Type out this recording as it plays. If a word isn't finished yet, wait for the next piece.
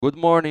Good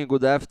morning,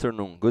 good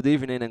afternoon, good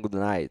evening, and good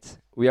night.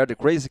 We are the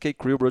Crazy K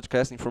Crew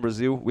broadcasting from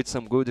Brazil with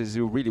some good as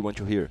you really want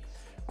to hear.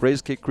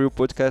 Crazy K Crew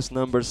podcast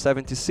number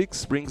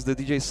 76 brings the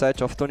DJ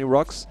set of Tony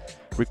Rocks,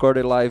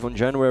 recorded live on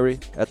January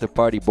at the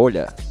party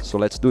Bolha. So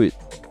let's do it.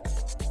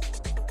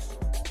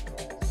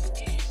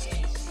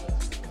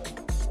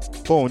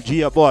 Bom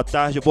dia, boa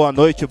tarde, boa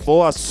noite,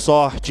 boa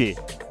sorte.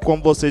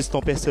 Como vocês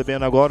estão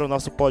percebendo agora, o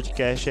nosso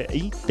podcast é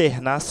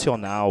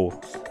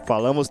internacional.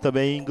 Falamos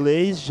também em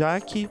inglês, já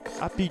que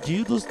a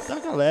pedidos da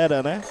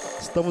galera, né?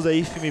 Estamos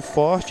aí firme e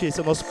forte. Esse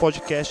é o nosso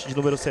podcast de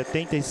número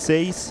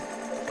 76.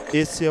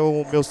 Esse é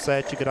o meu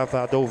set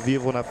gravado ao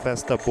vivo na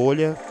Festa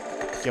Bolha,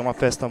 que é uma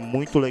festa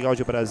muito legal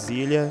de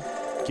Brasília,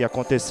 que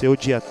aconteceu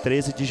dia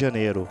 13 de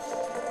janeiro.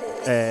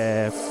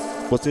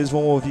 Vocês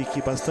vão ouvir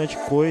aqui bastante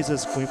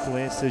coisas com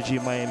influência de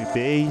Miami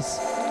Bass,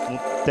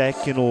 um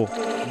techno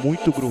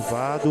muito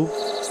groovado.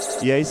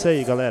 E é isso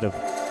aí, galera.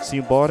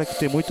 Simbora que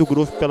tem muito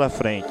groove pela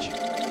frente.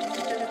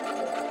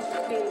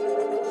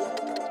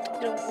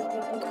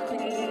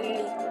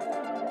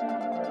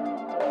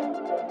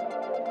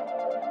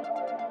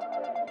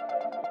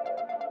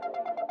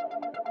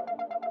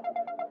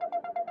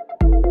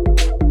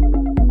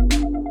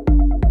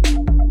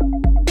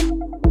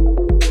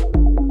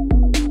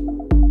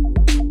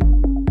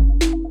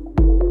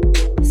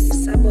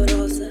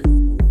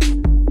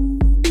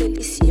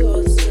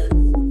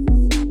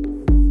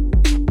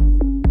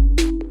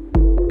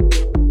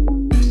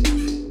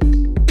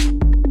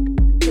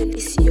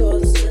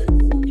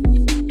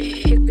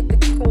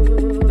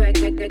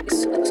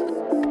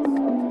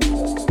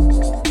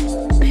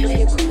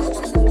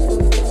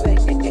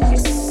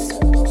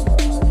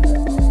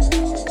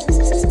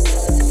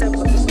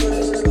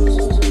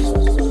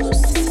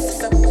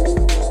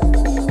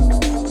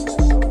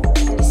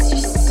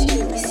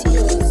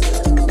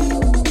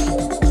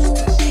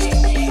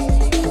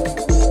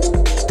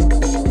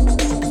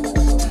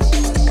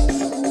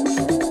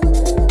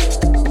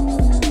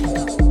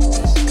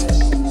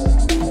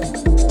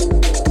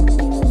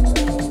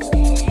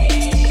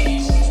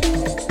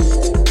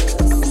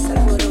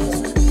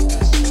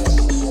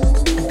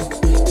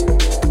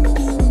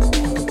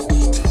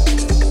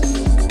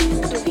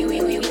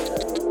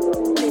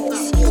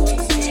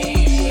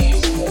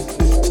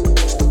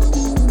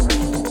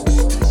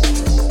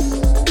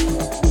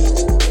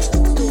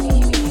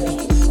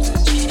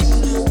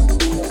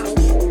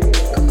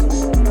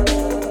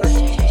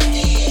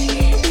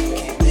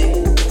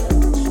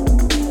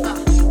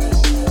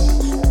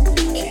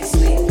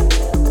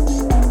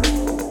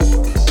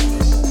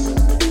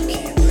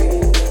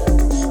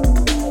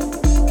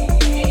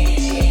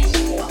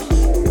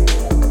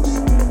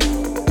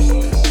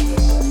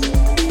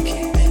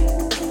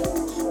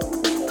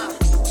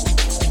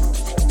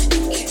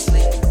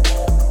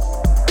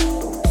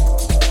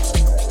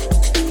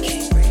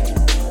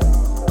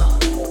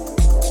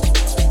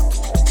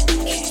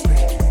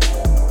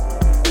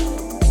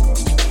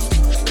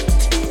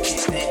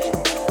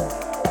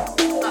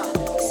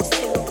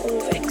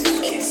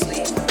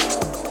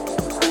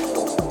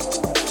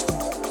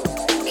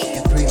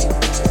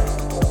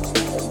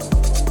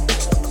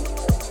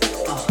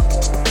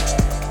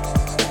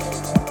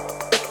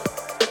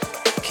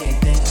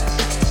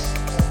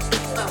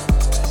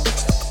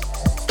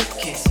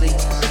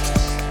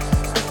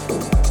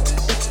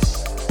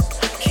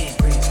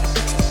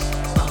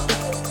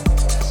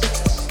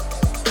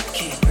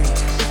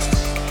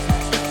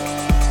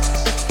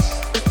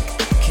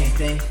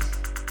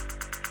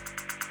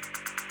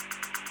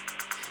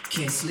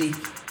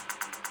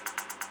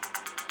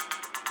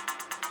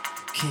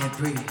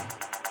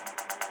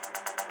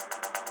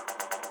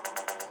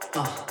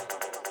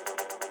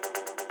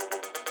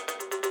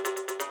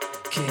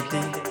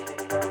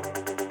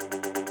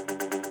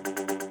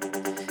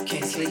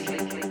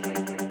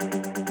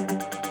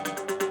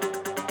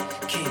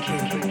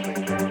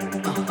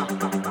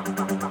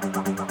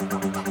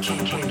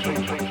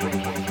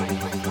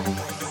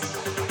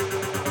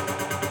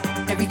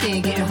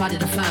 Everything getting harder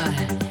to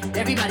find.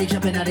 Everybody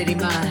jumping out of their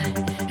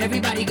mind.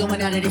 Everybody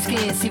going out of their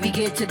skin. See, we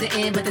get to the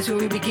end, but that's where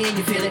we begin.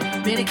 You feel it?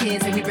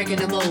 Mannequins and we breaking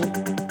the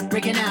mold.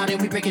 Breaking out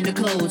and we breaking the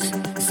codes.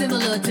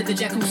 Similar to the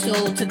Jack who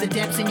stole to the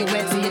depths in your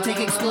wet, so you take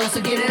explode,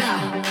 so get it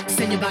out.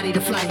 Send your body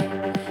to flight.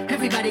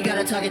 Everybody got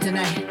a target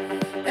tonight.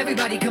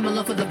 Everybody come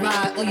along for the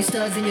ride. All you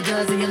studs and your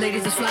duds and your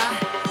ladies is fly.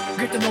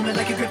 Grip the moment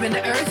like you're gripping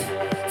the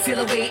earth.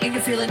 Feel the weight and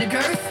you're feeling the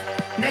girth.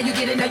 Now you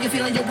get it, now you're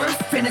feeling your worth.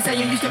 Fitness how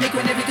you used to make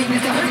when everything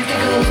used to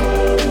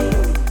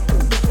hurt.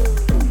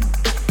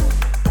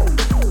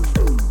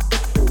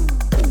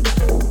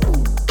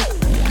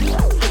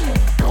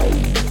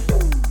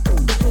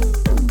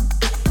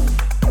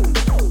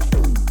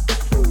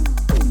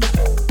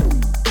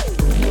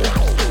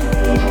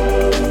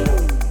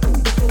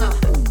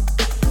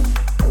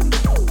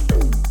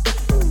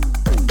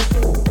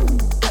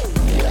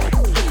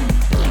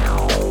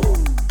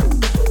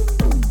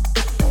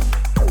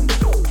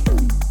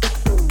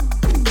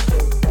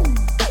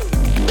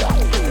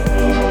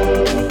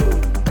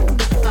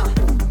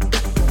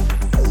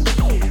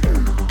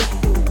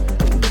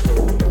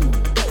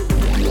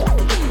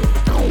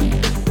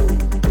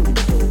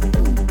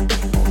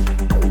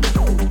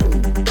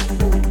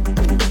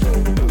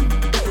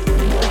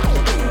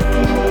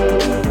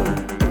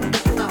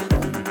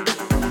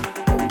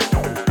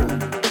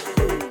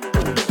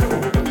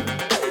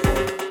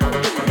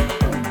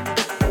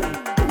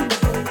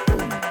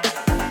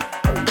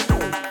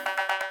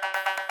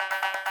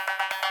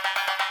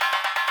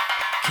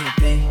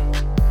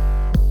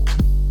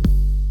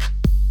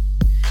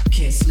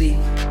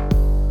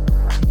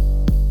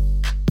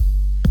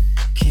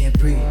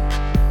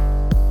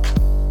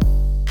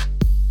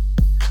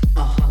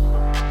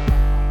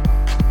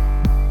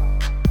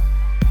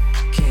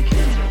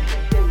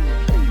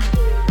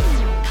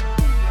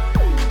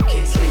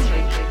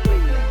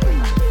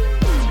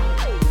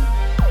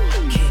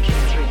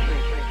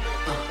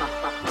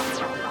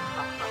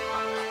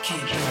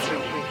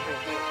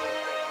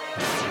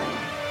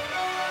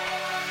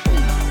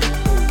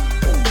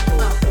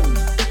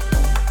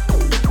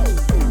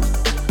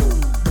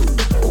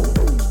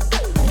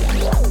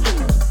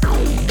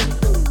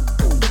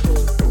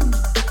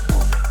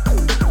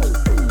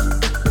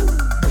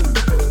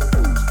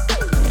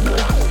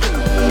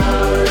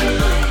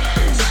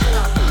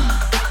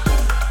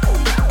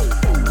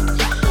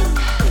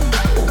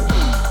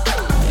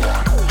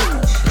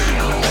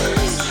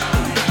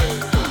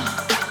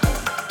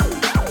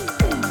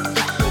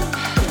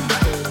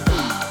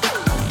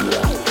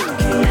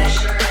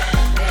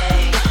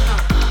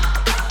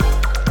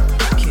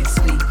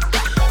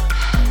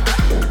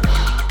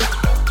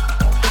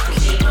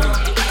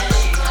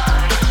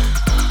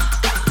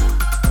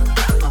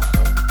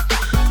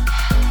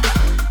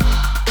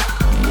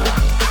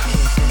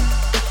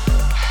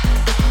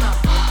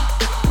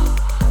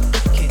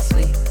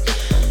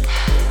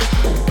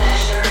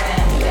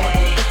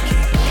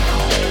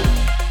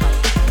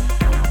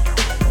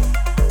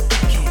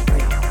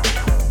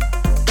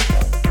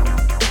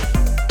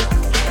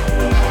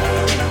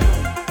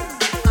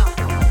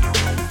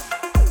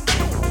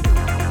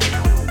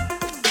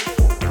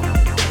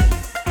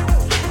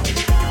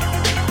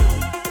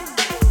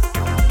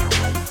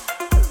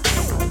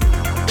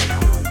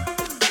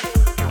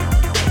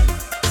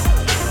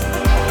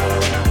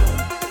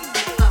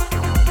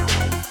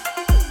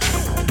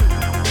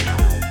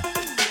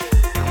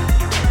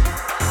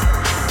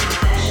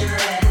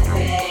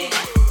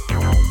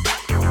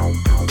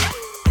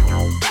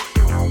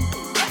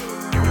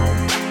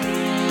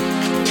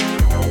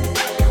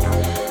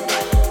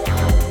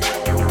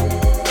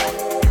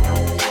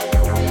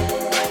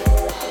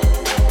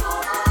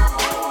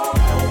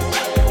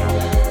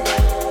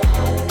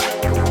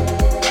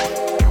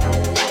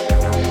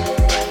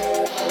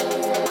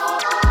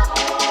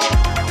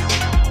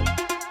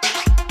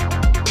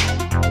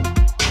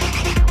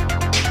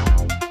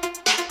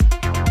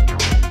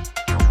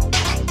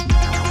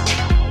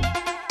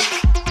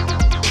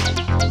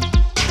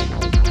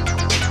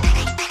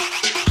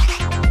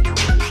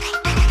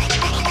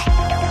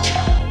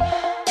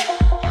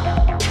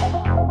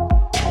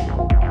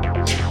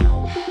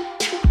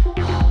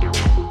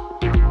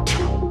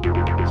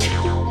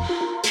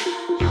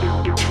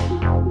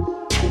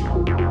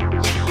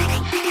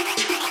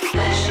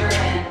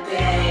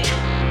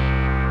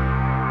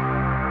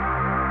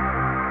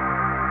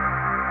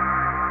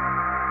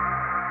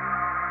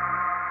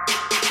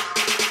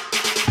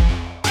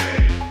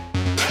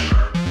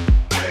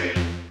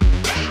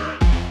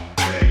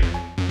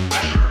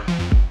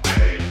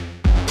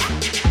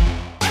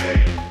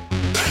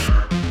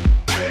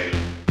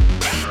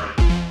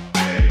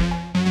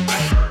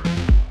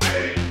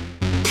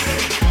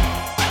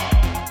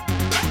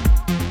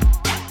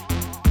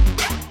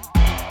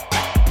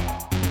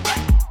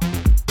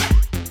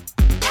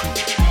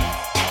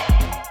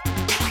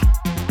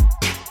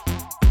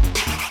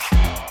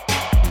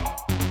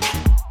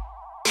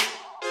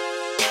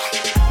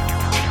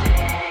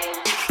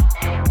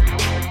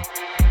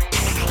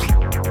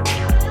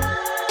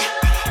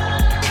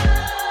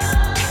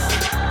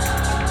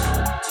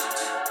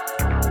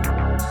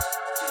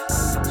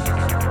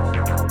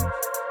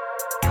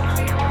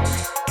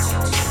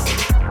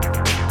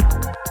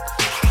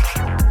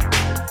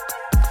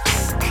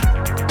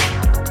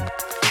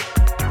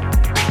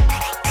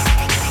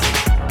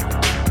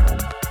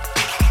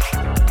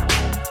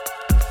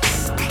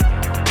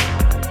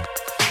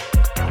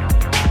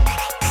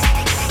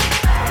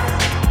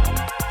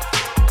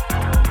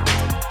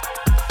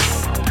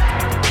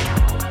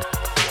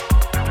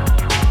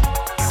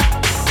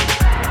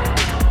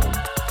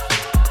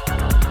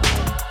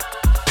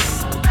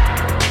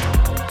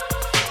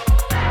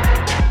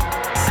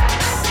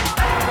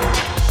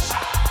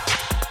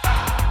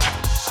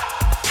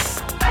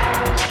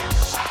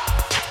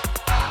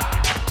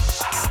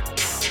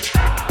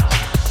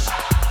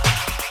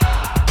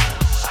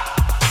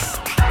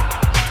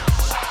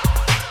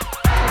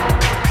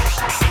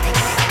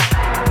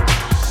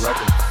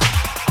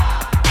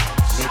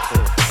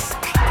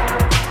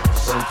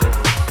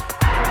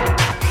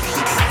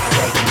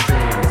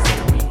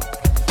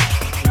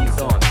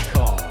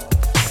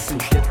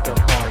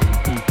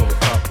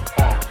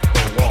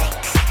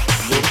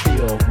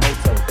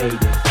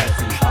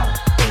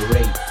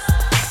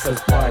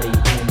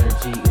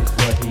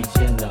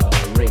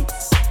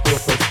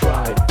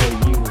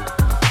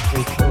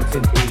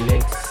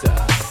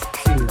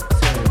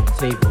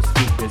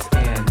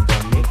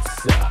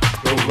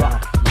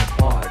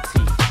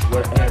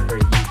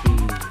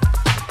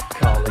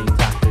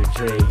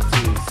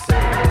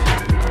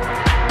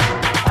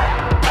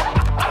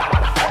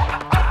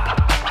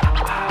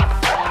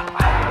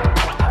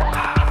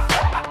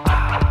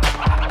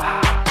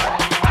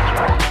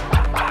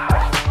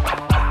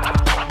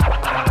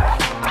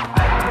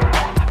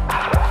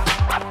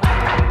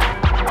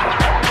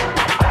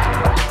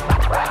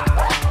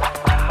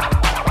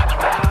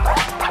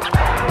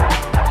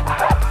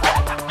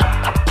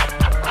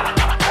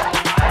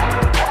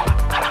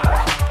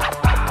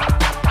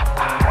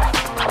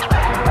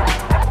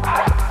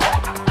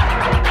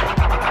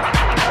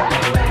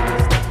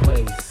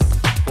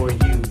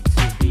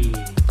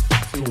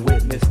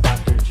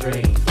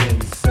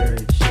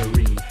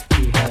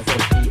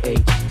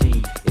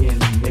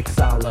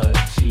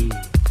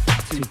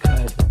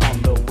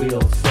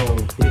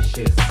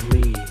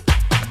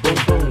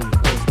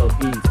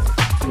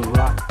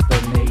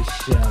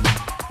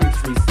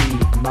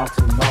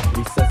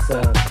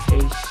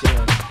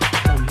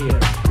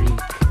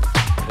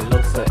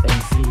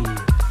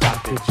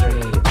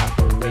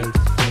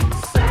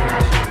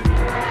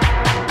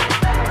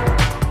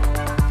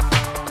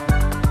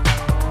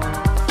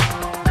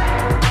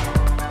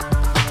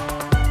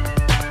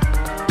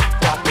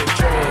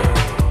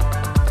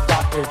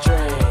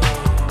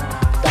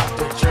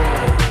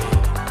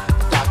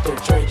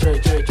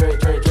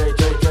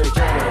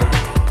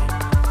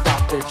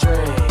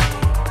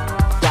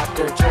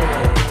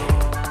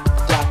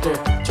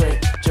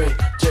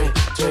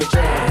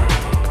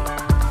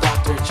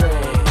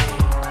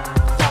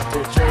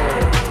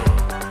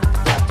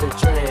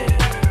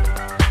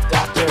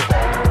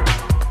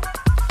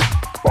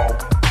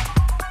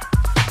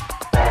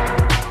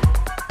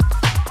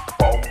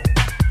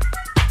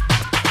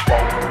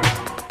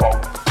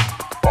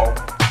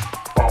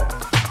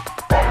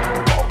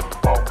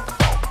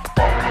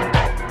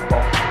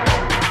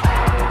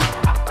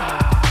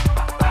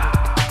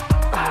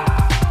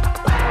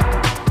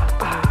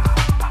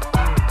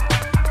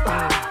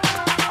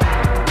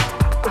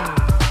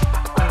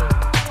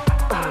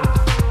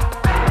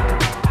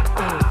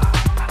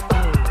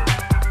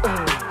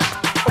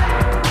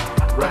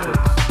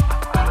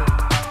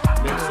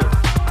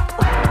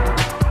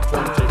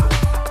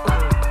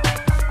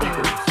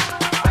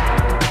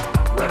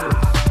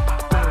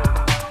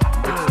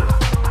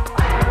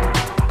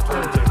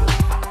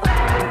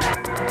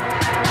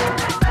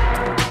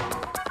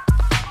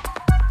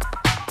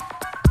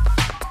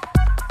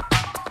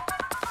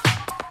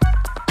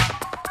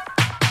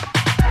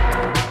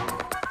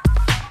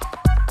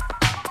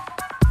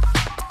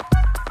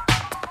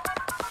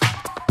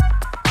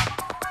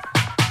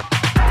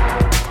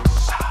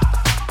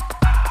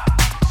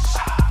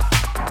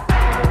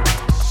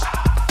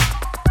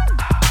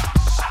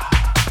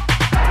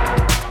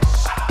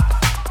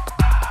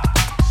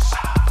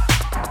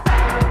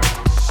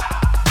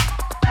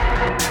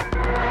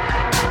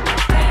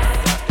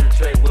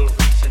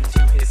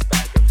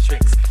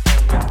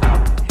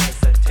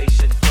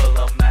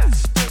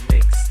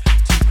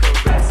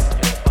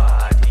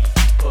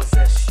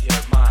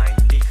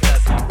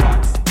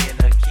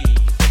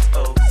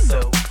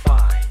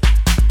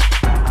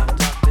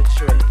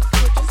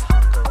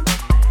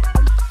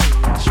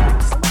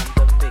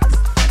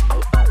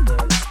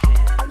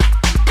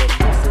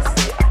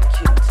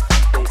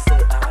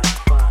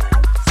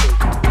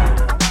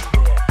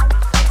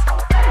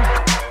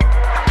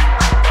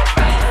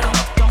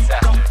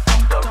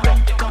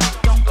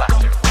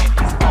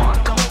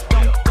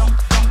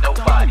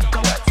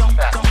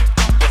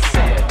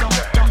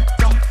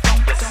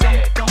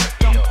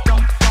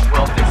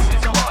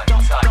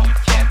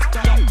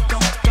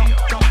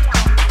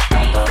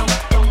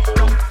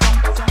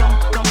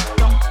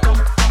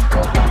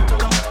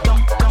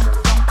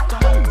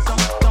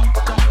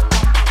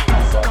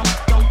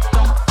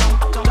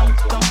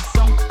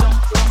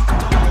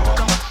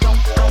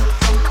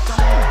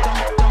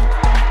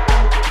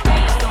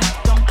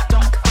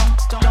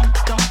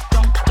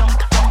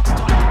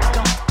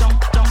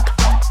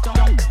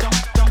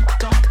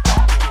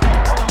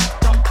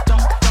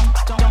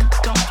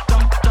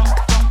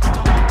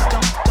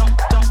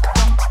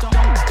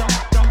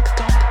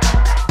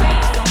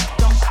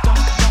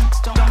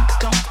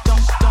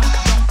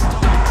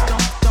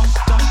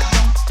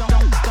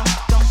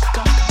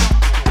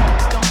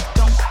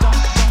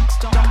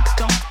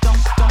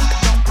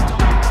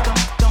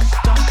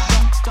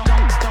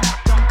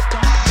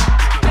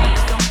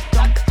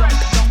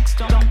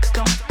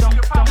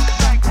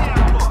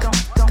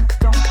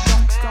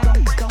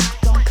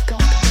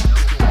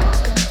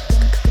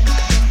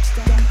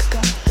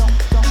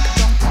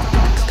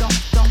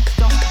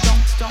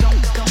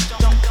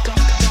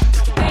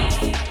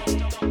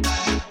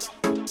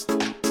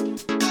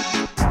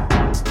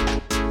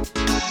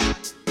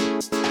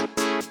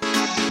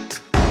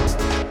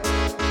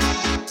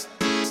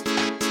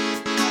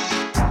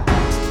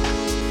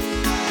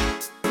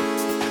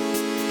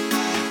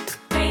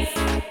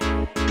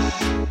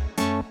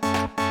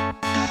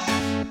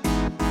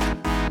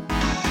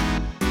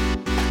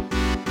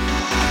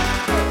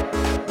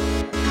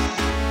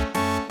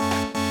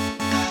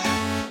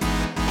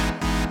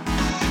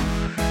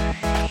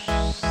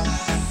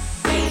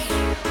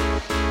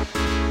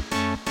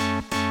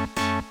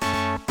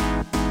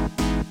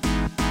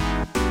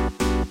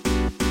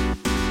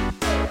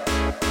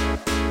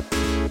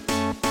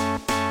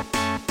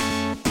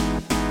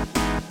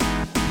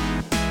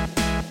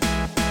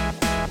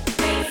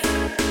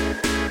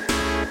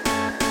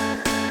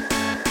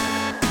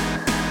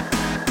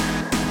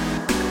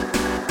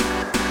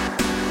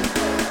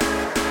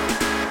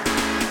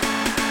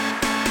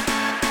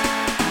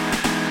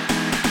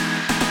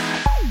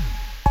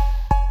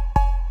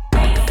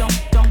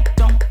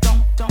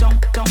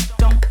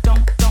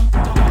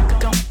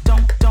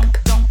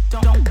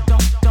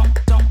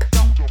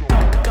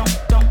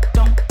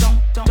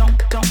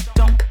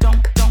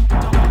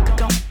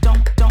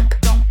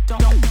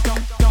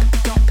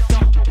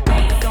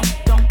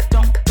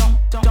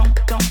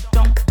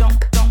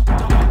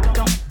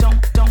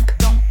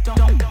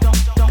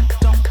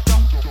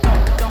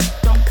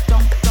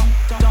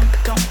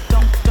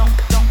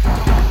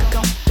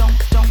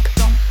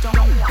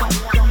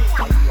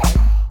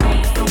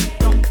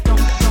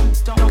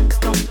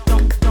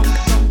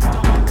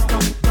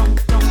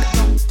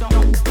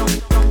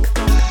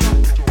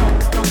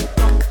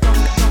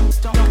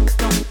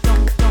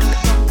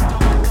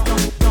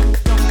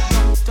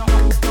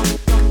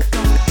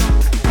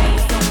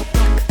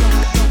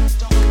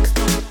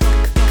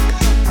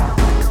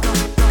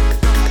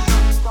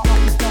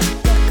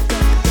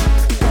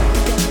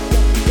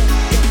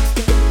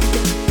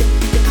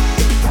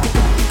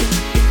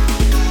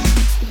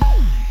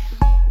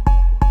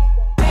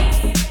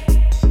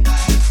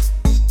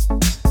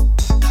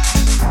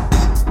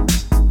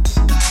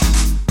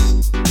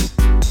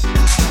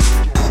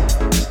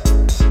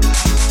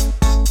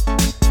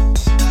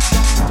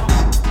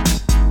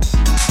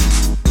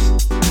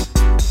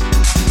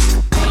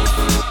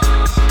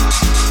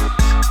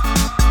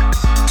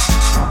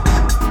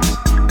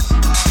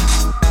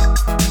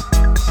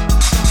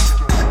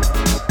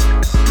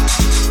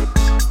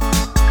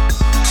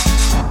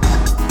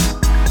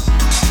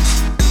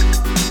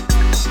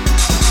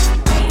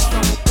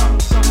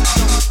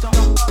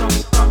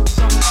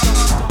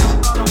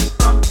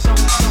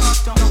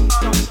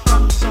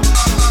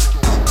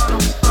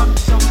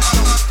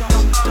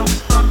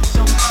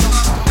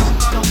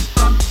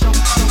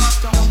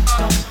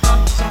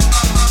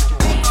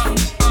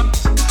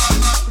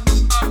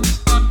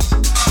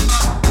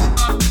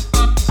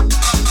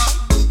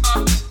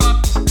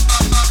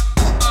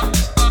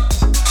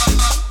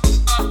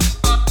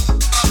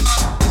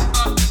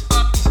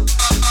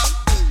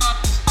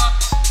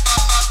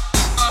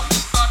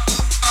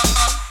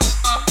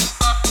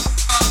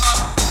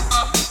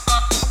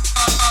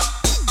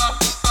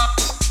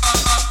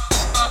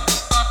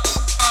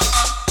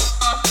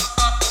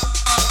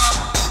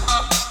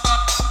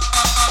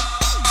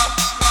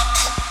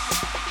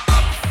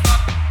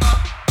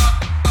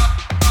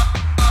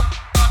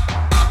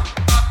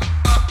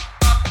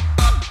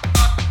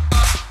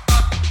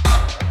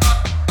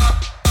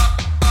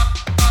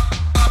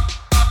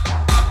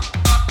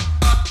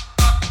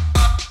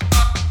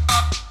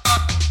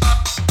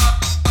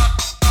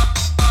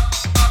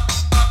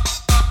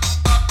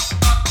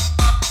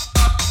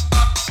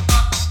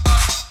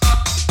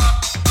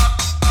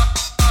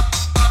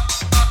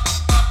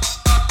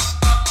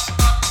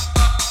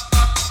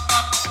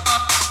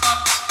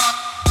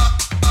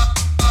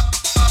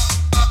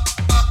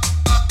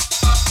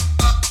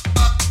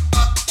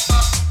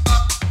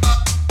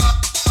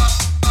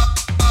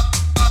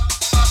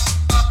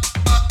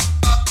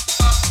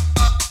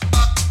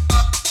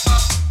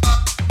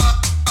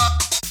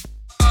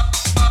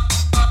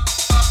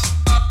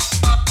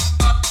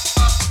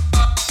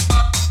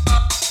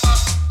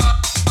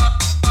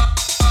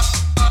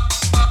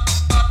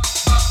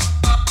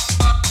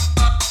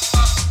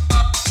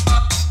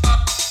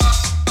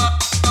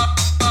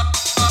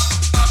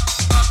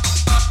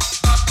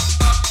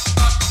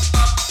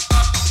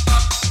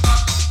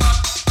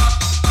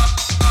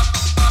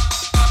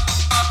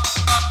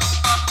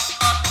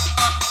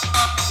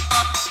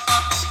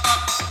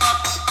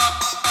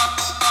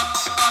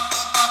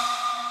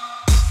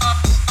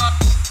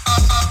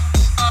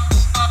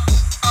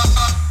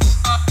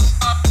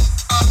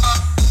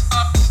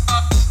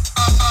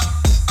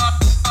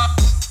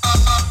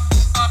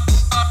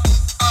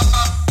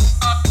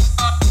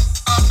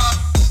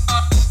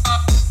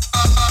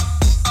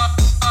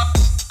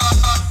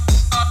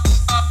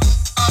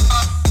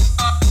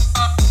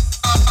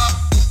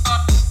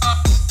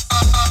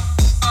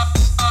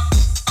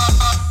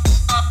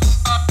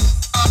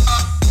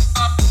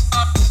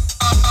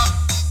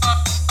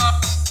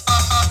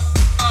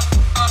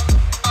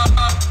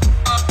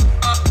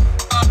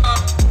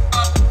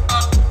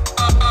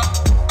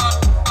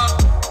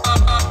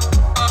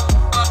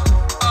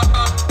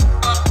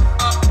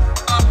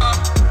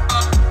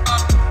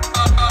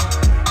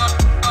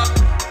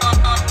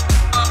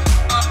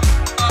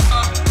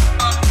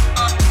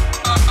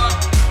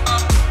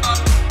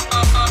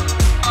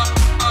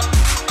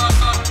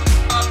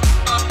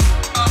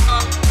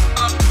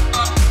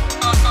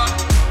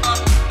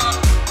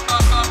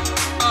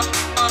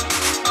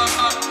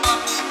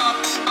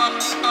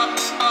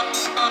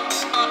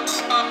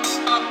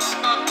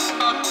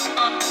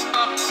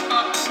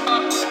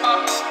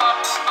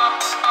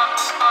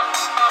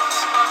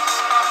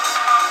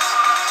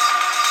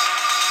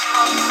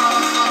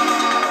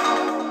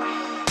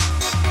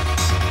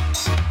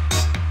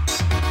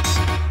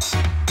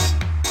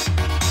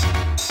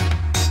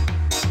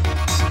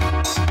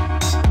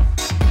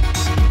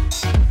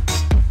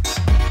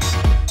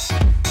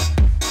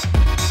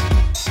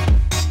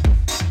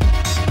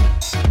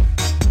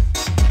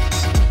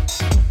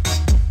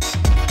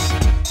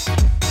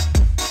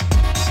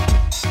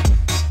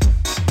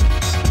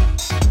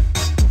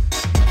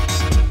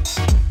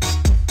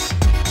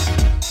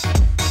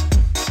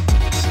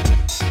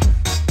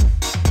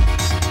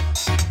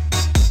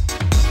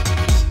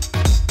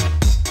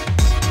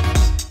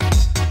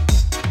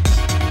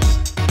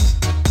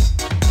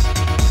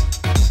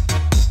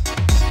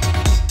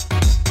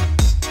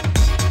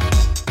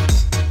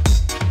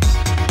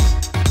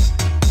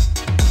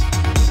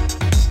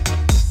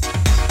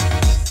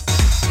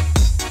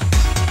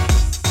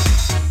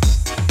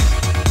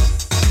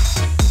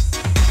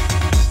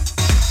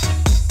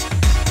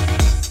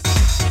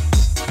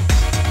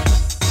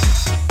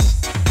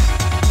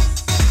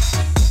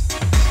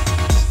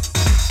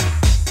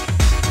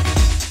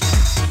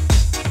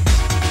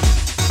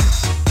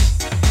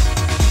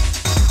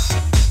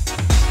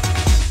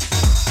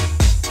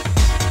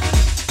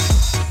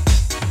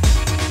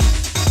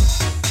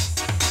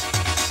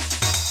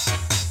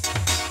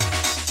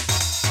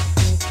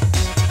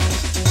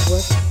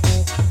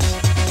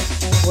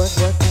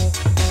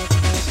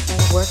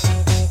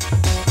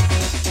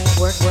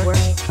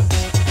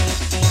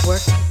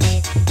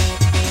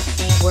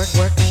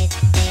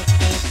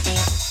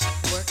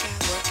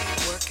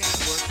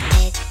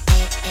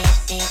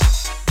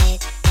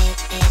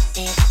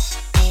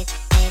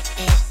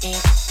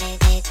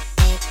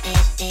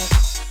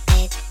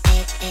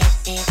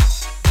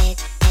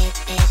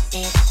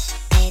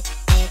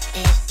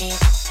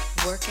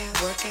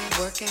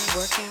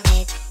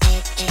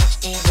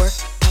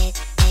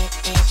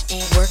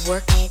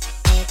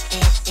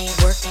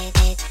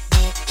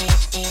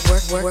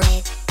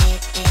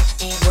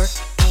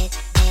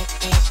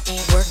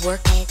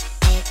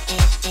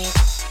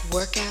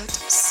 Workout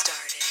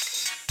started.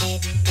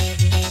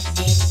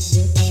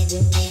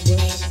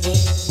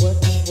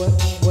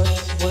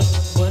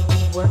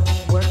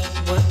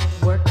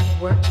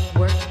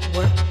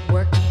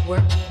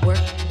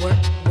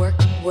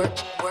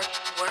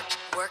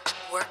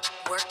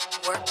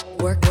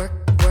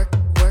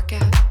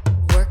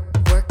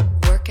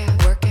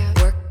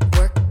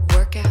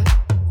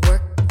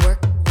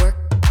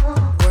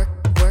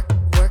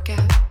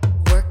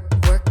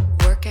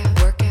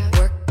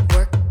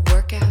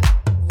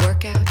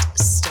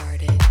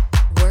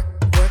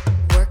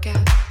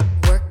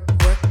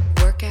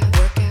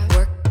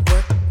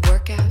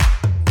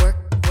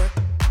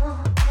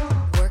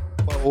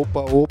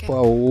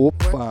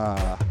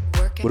 Opa!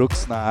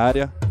 Brooks na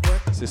área.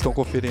 Vocês estão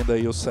conferindo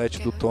aí o set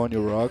do Tony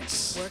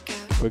Rocks, que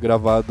foi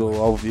gravado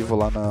ao vivo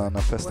lá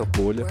na Festa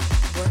Bolha.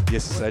 E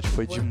esse set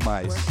foi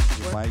demais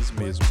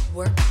mesmo.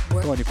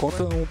 Tony,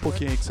 conta um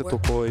pouquinho aí que você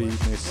tocou aí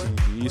nesse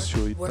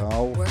início e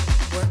tal.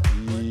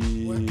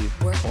 E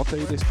conta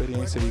aí da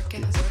experiência aí, o que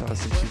você tava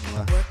sentindo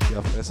lá. E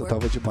a festa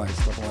tava demais,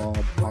 tava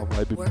uma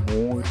vibe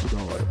muito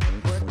da hora,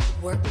 muito.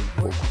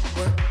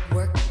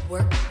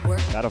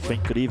 Cara, foi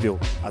incrível,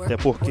 até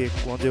porque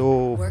quando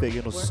eu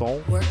peguei no som,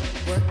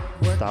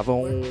 tava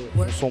um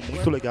som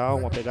muito legal,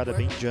 uma pegada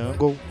bem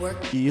jungle,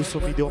 e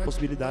isso me deu a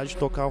possibilidade de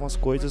tocar umas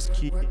coisas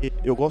que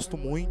eu gosto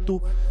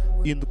muito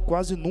e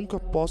quase nunca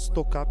posso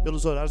tocar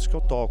pelos horários que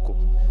eu toco.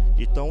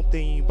 Então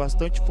tem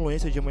bastante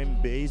influência de drum and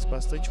bass,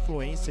 bastante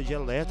influência de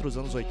eletro dos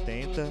anos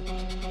 80,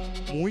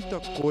 muita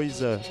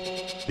coisa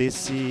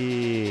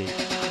desse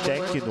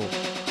techno,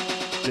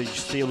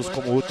 de selos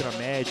como Ultra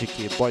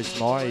Magic, Boys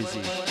Noise,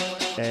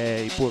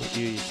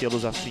 e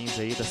selos afins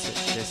aí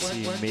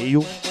desse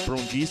meio.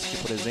 Brown Disc,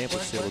 por exemplo,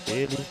 o selo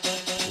dele,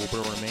 o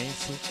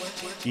Bromance,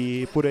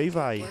 e por aí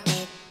vai.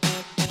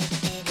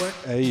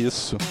 É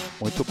isso,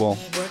 muito bom.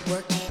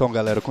 Então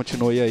galera,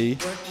 continue aí.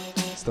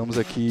 Estamos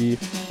aqui,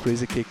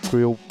 Crazy Cake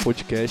Crew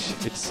Podcast,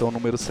 edição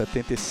número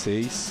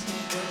 76.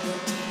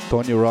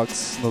 Tony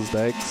Rocks nos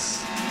decks.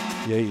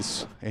 E é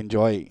isso,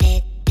 enjoy!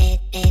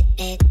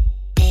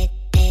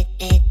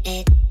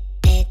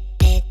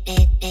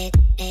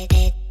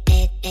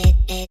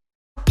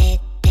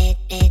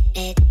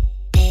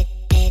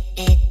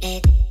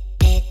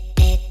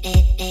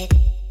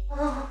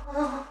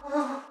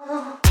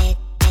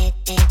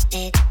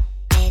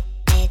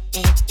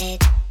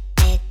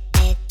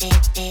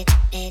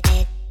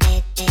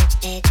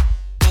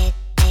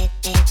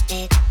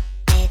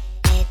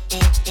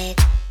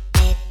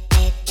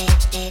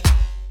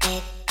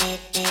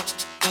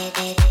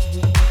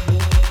 Yeah.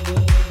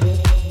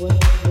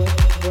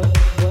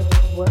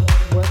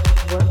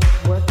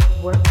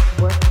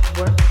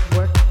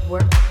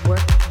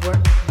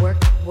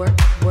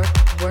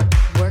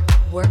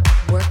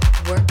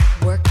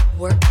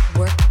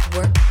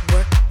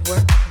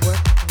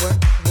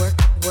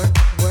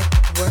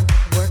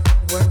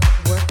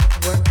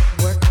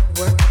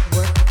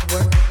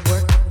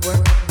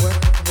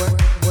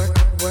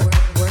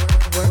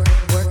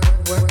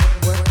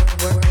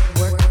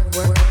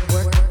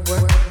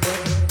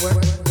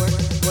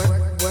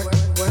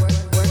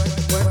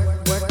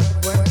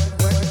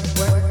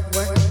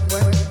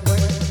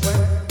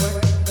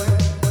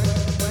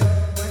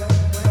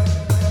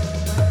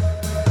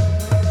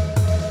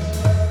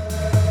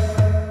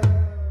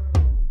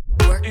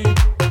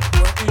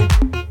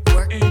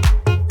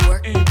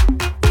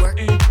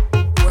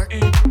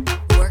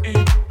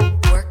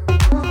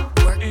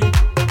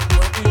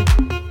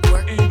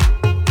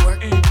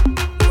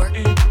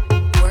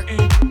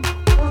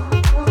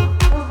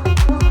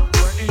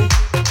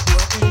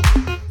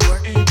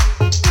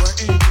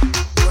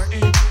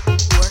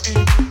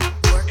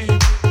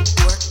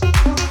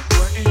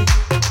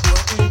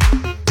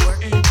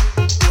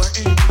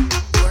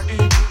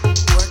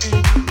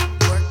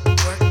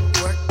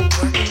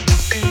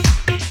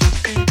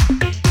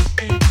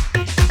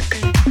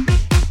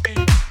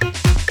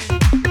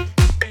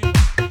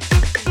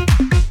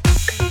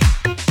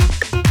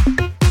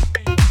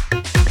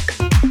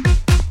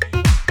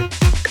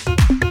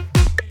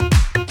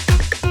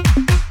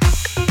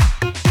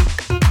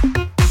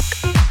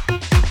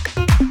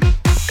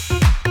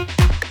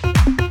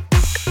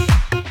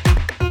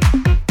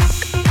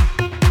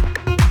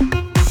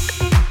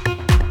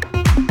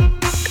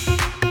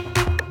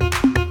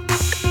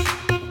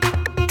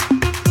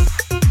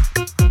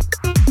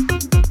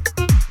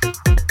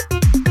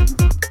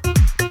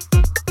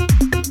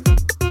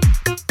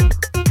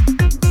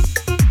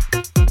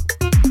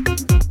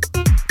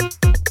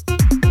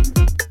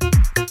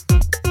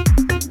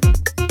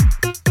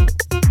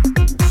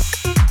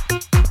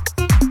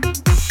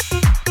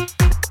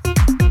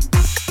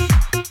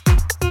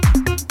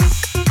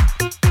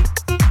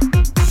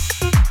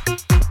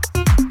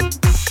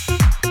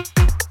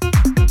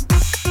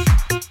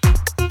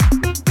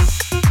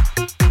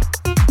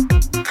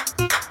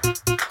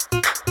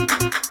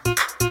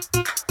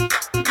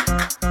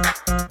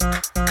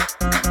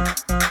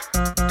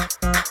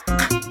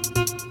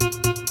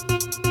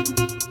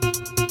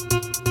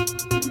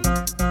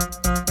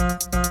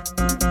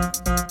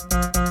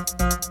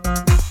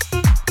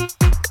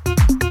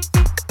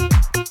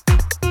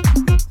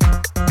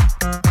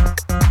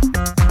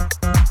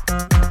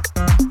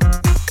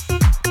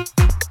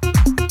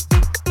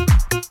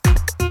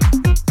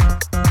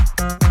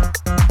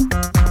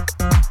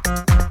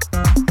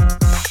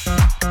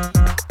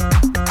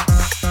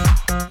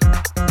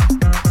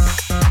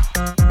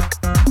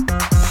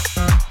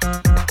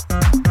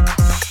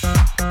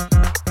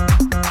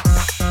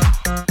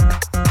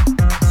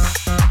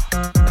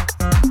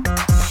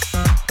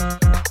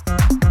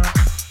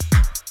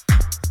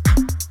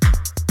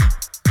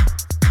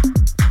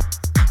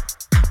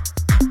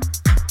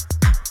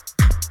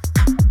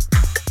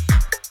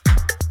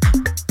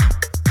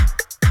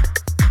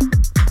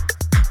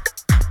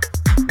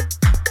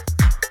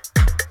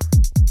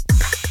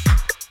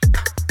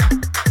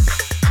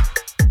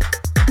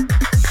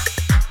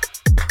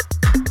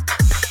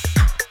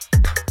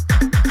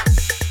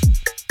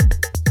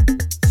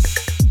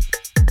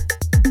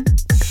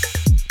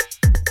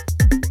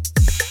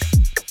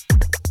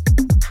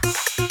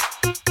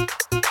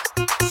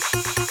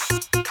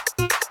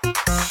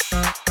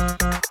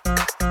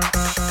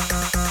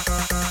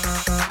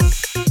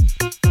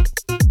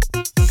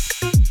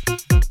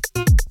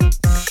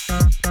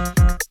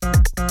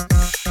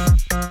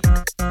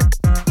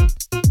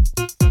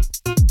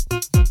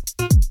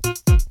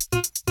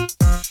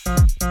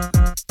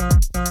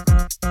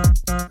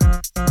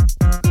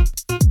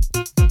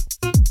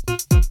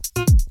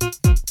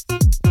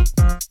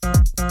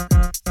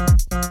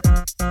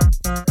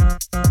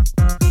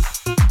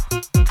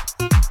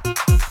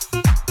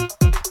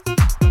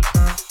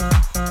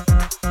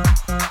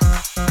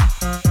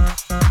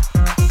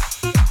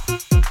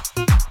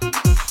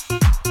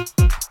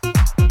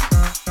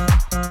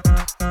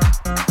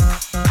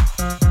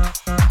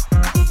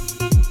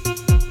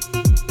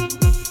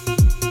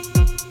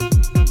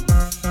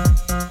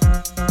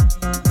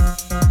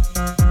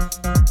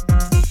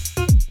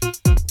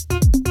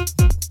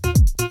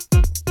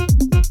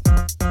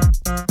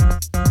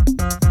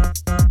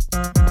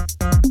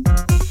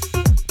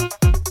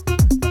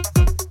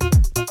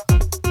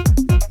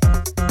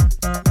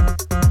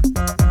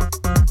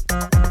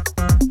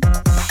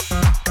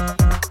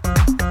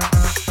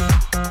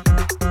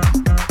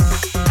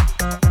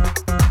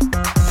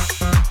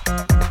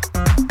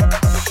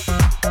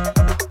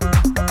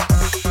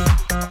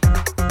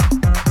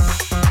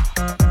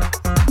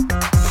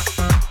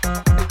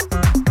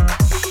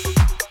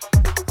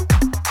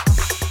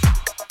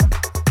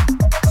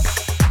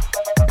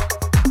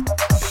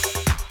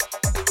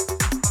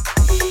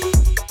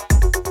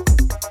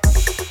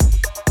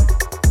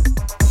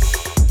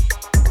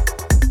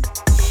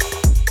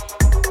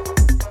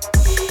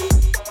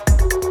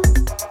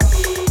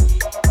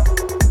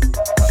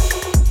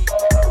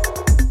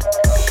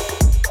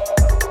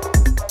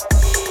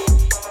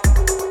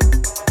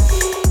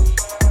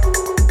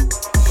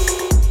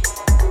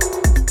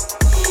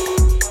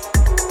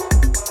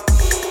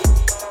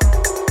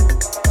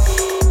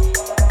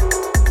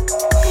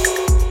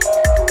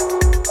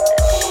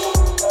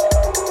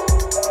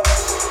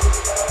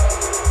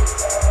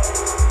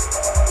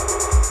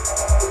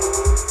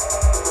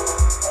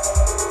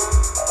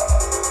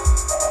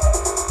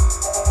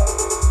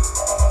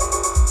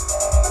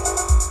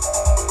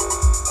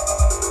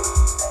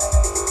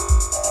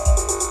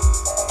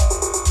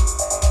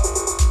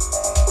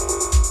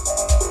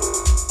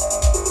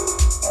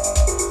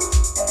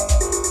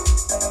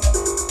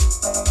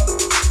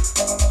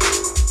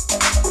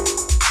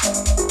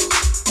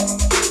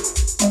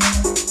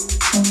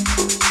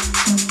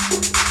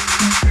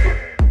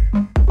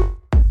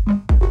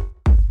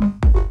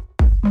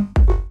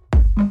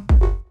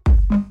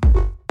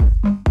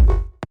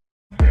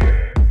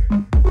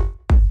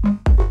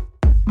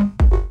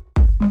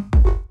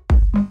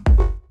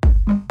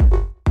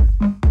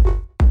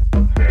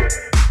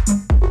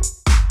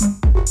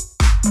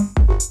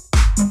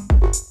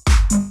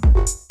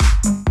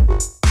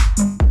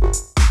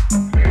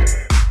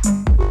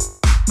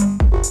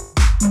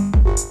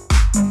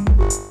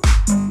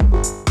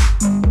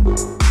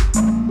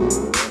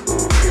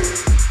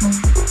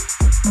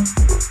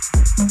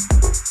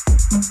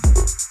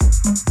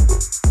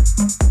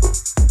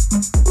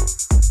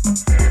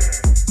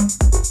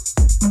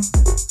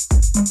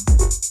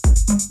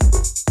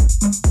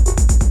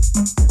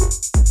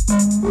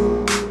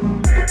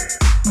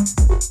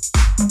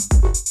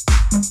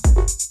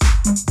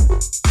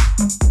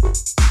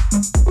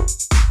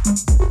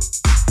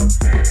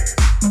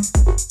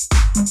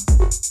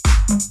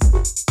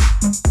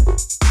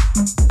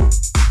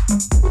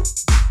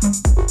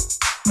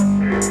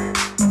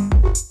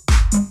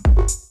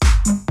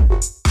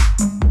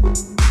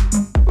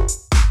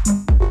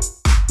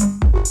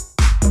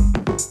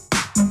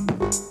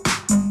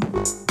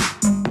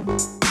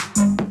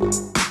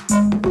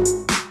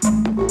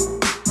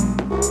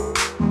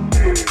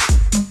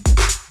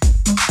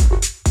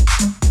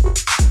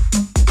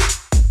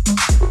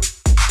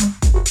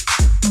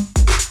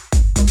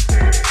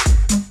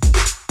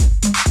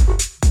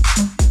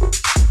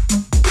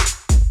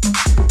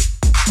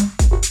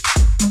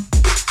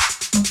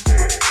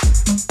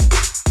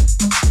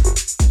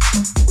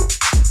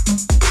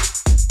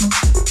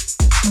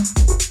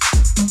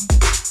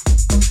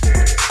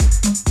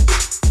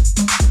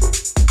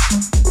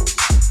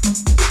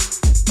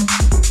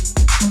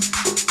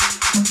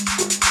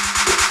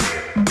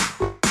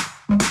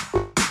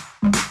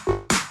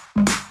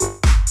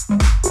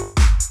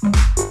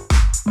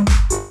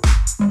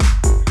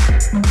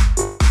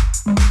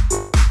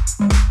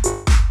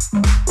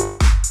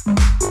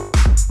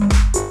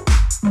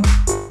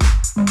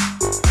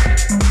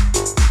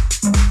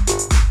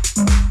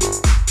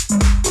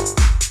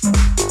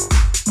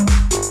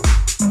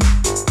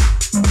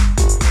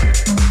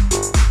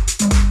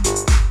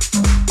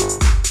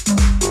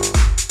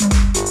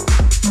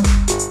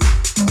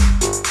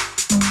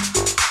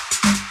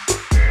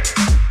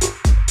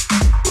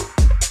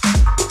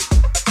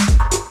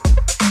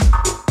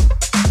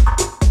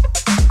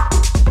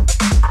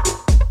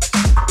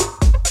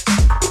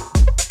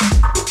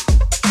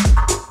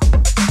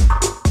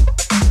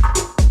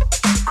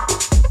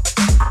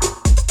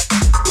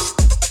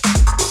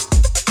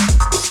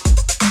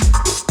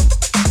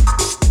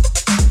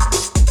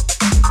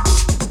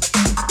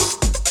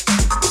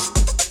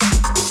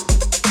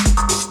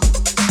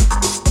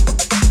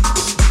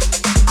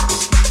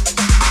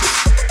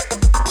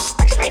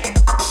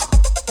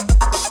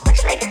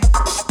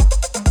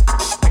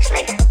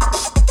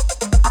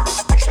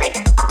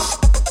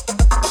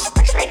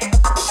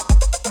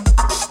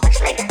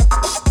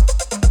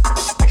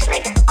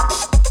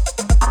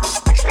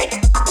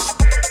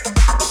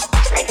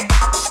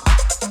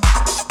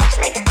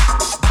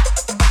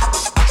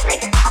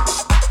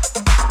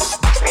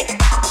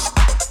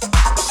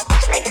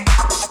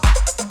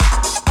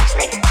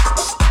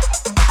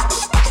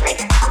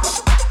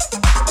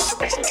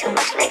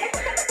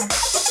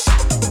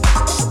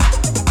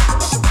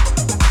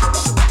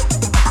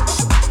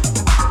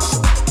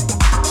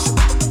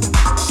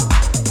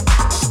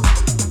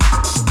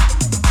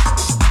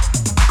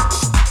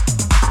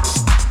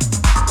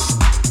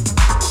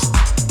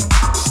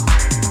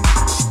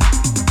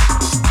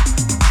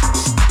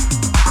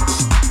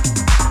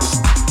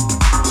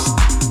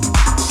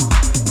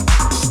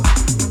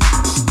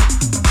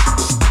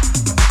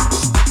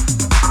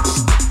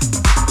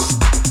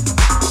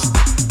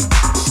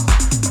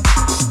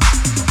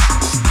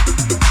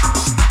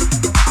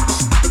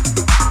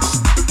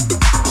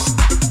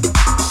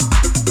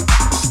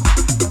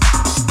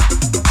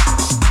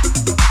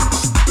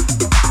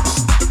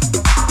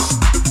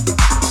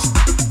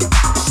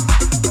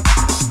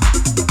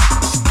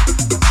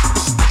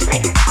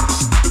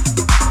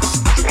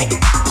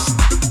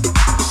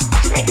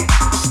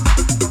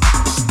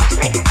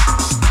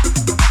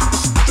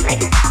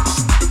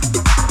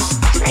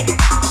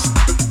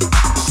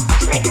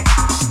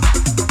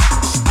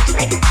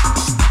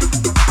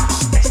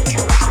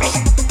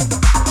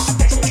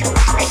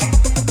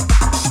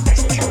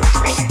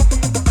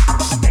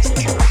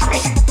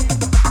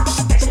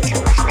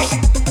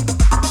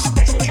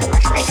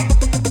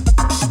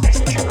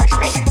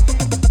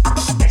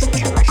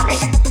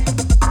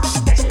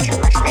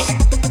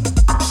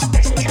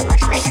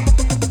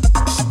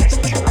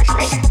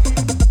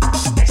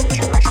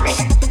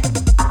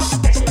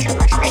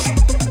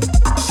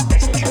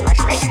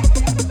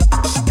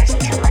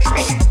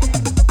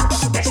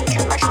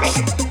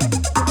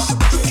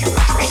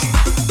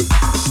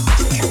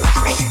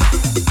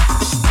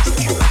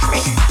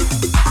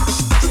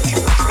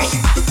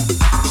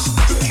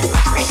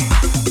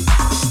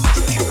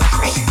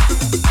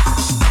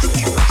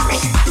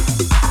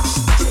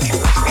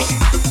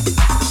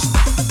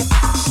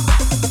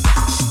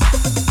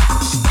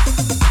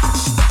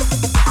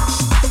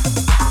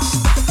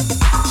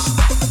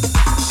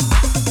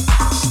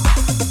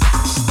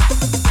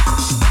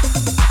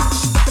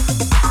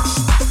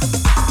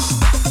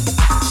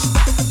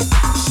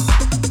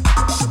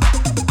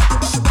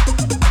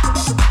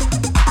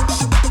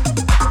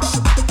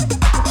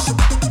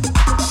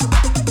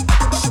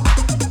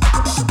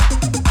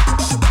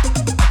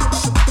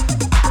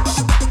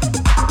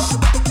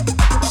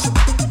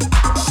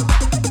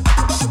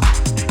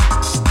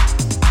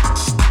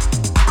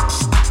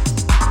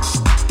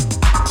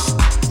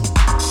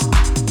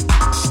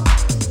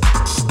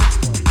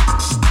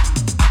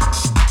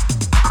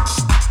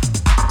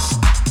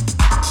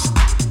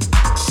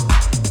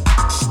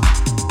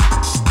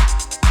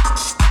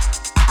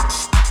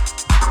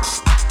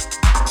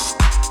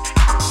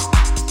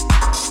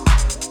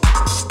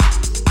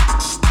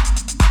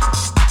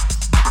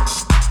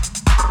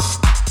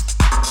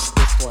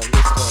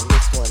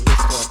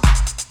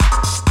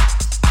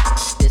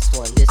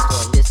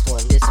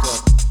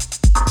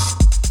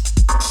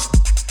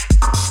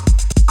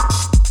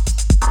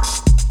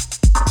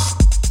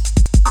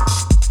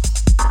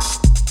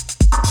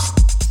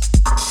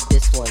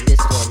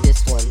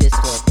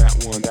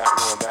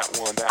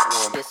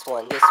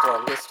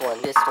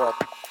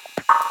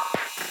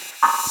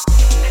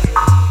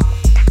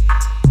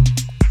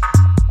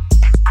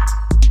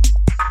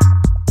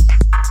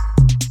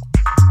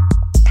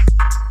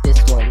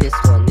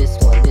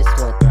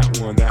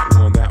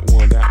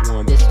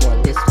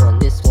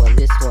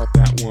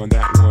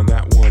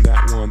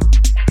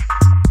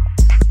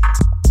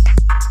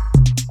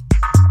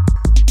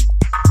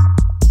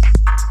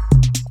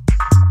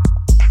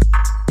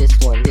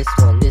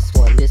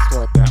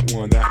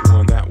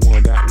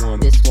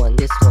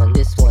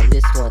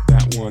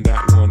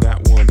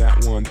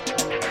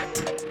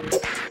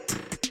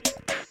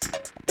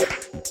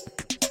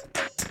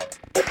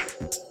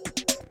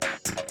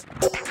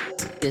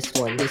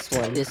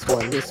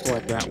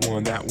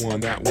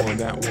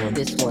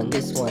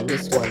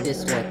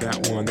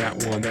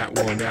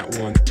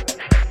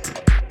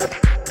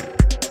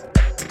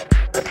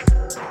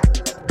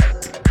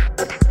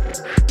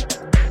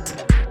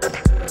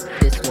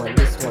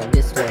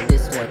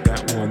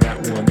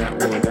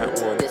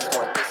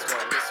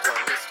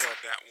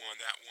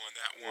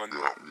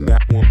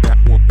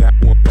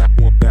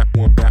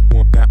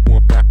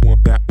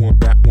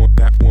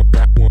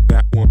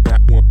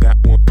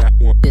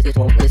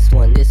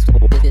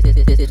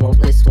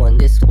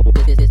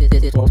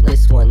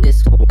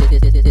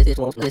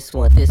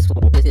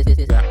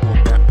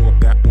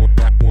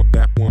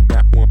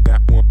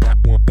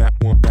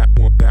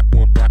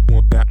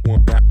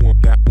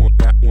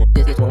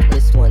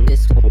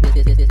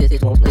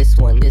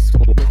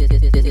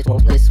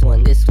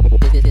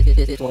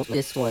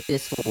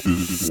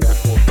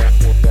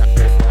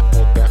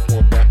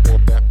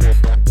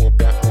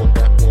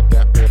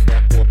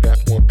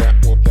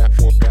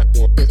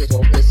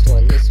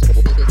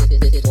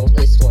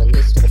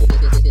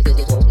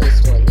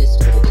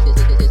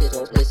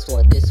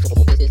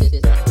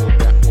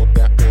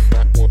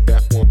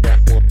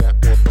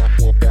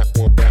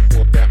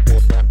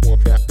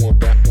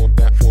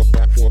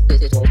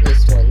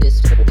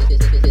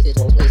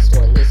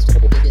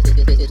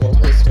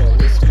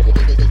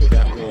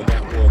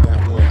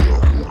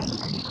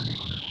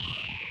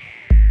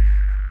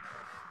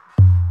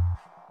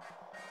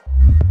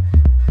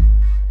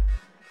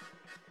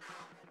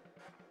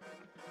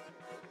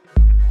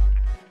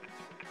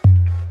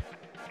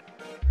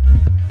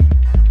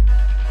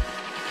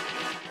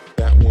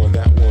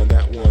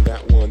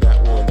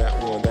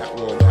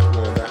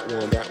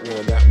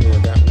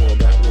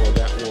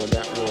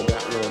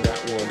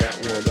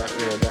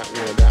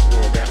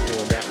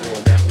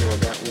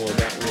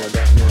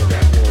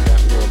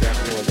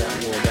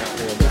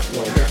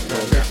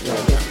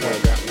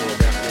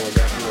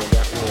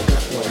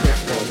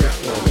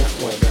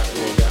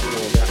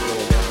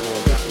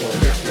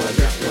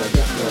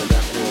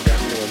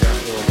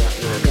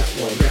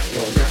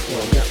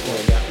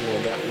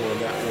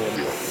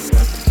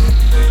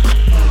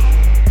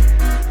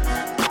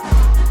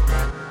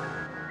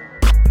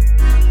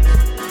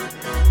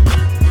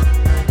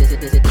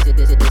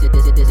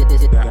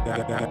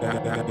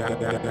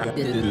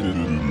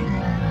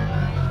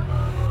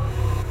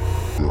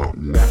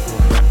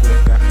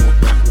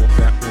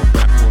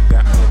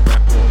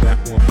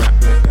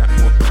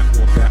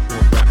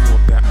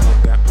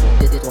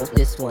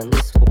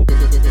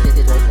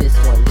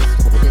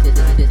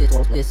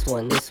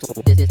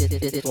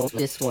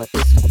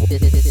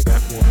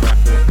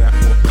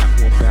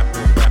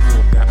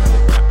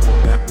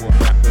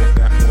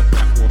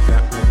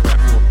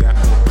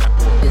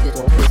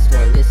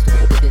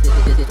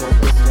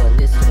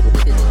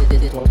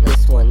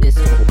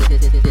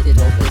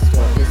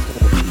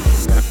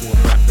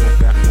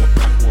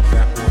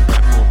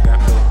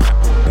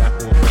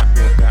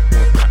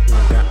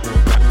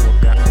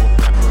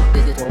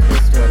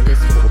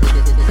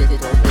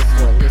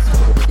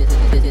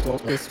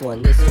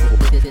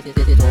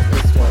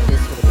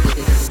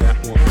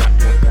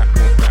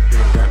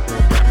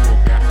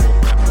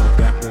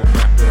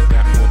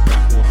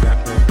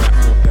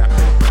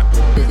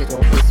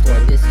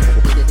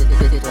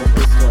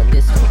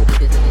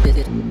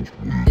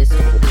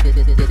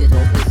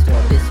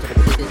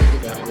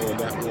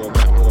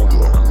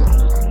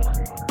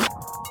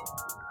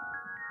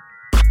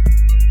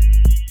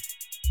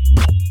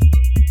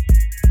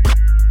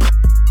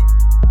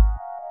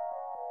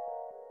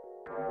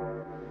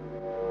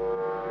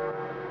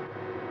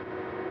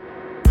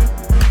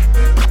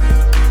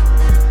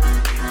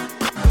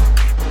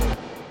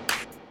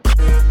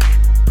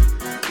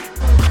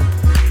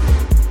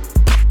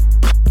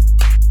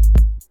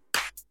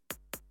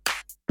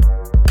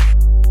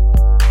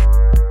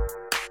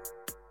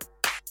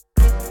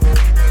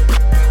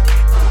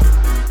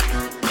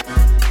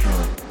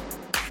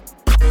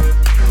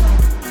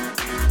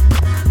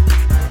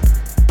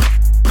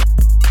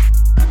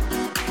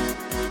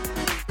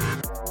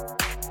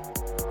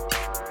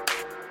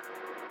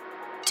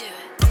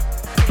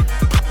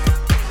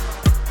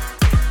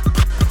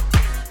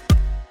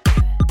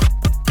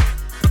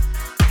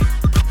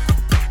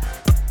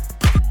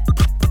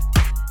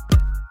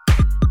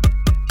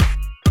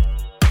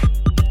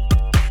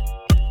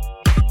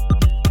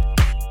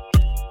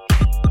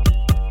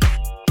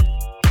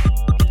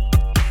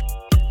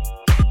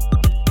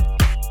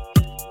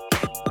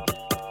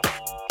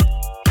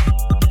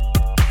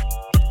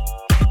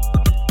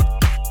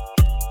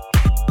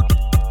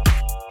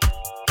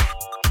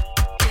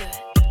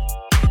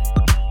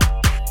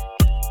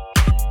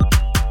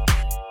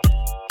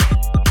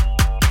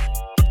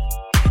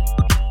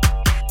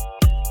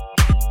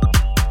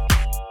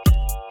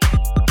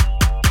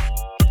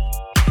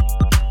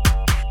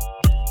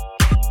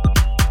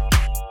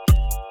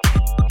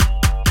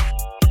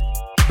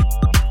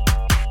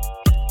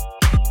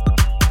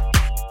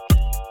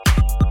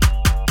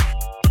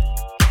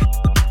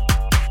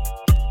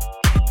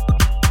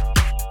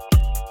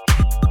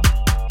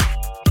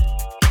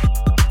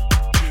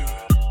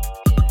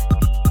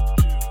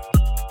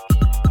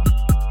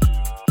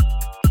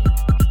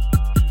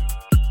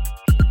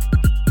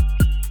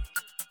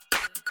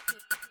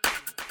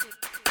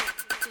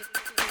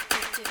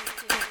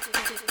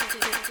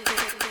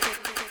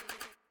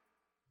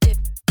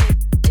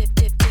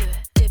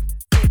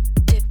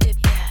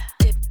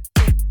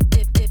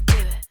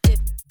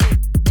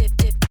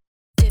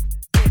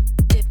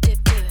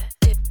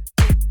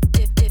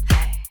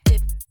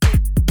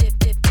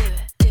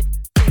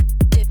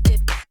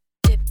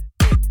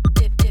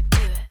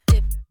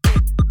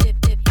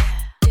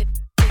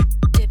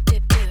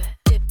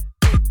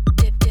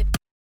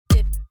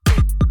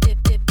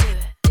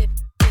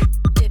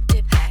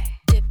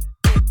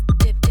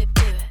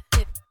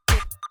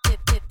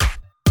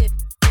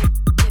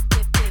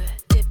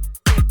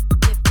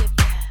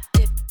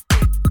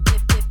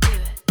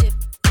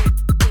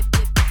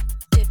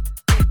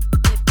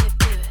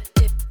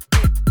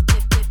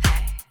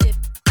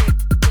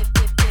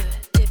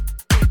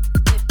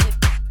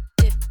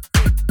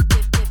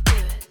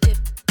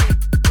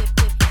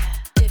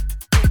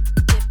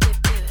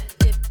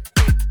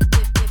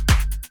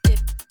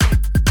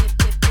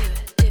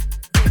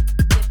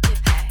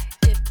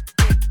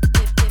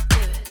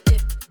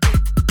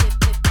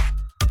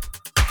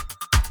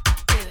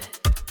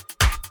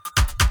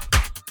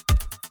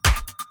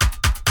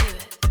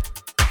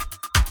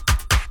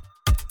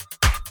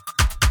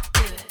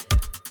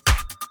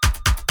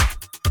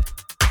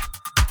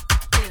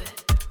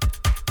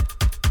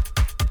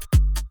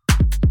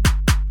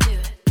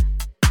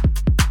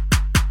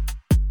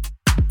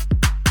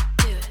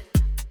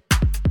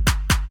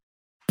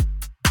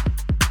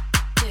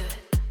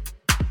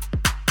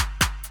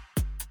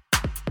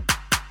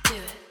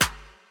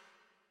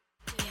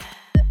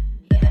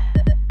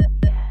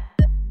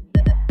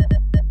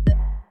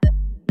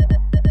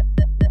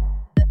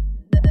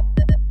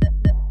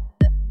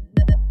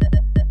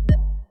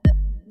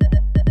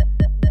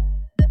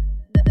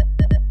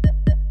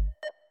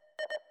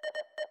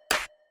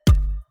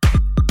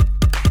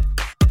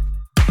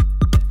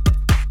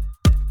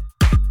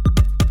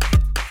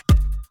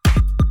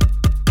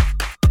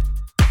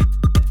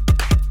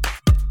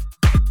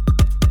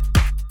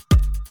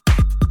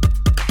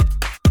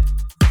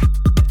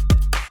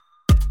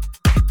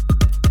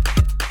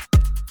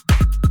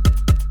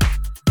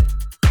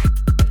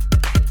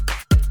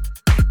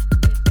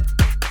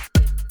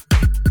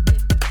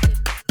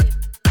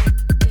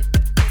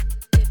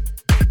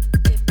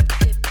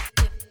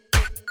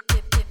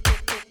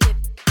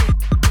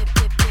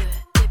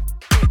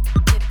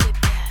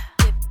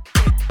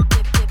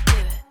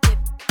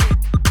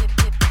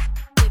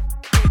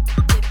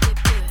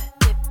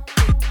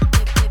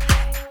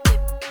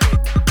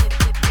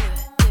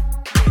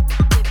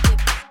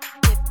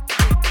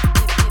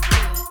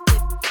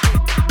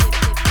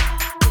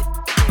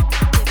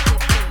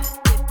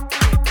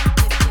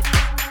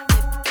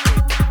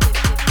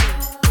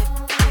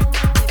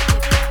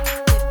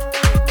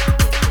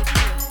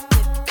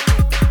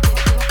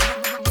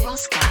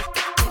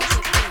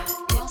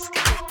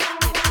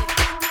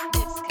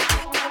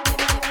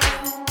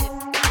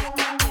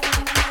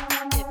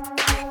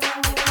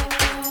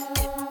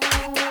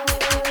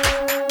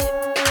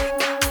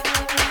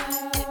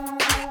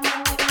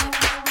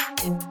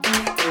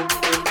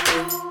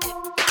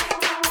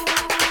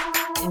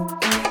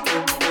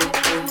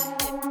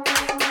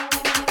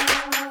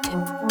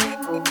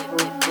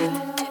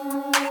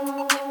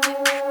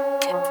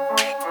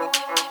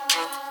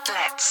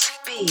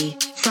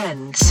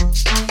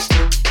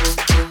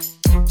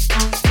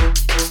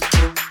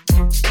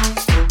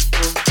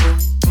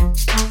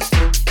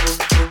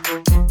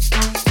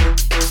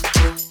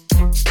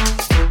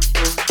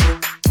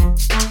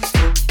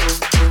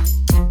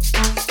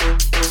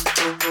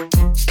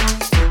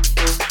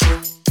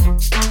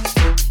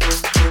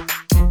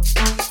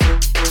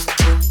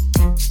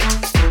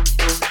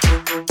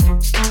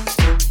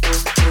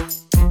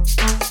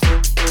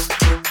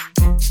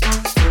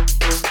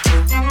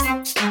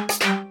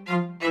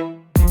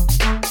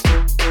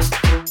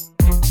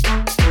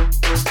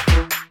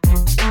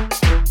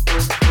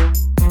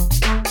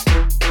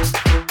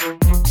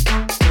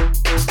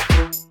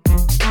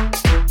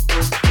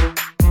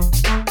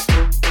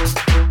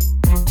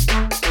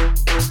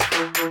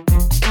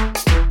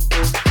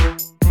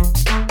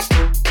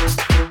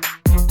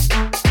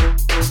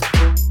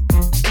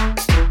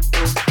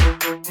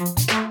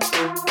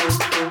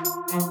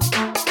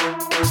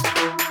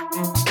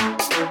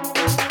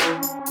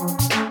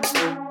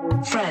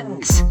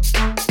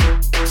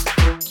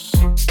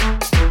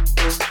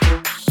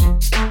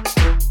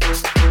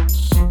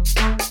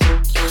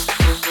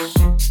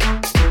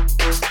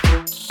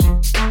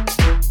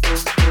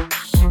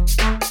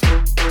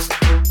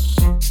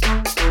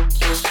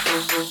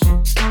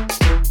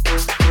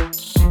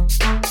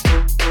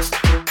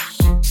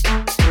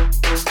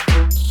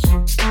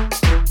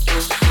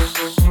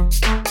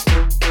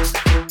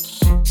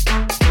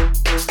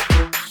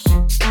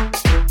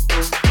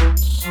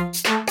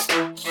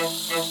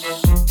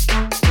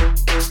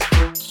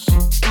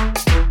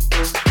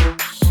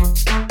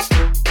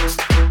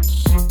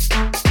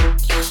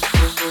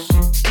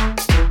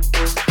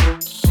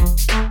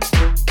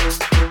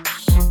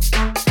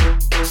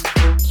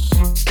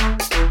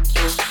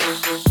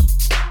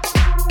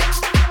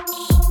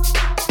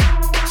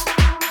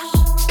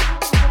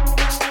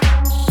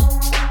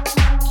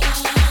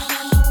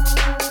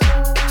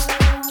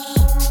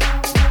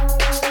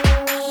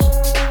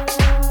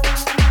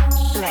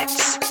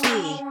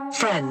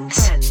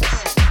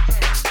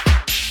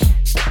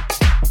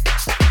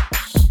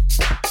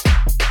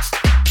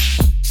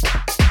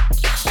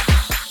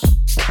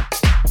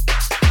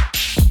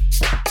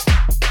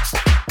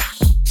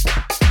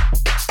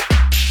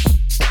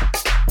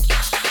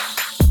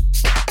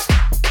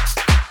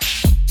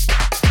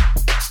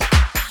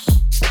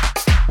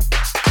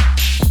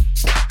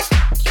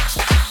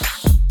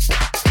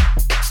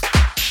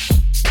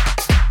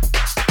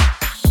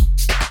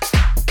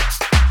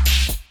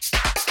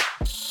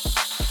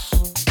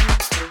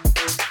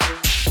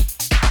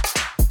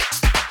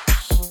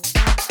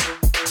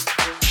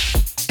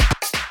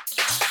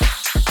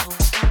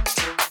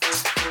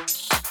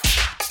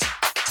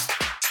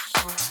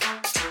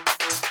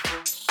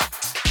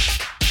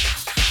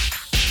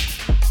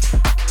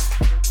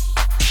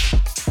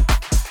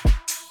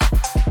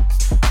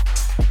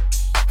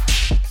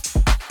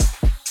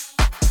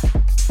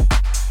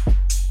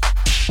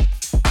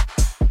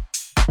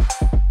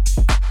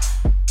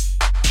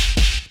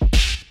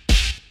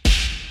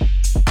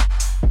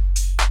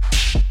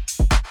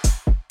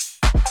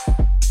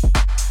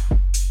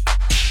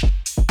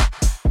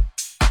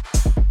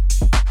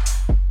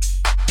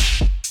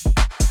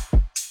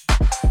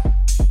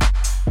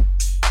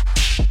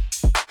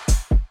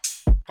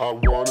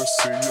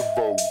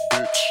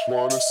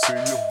 see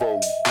you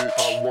vote, bitch.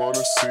 I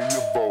wanna see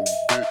you vote,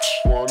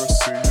 bitch. Wanna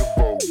see you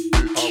vote,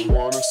 bitch. I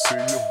wanna see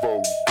you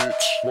vote,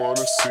 bitch.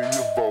 Wanna see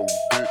you vote,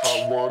 bitch.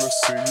 I wanna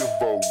see you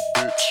vote,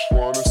 bitch.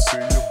 Wanna see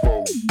you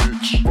vote,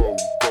 bitch.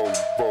 Vote, vote,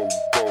 vote,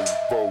 vote,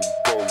 vote,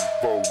 vote,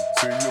 vote.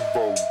 See you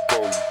vote,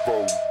 vote,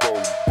 vote,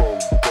 vote,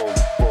 vote, vote,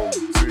 vote.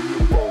 See you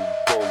vote,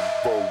 vote,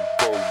 vote,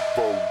 vote,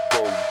 vote,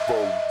 vote,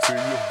 vote. See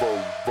you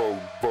vote, vote,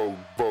 vote,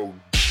 vote.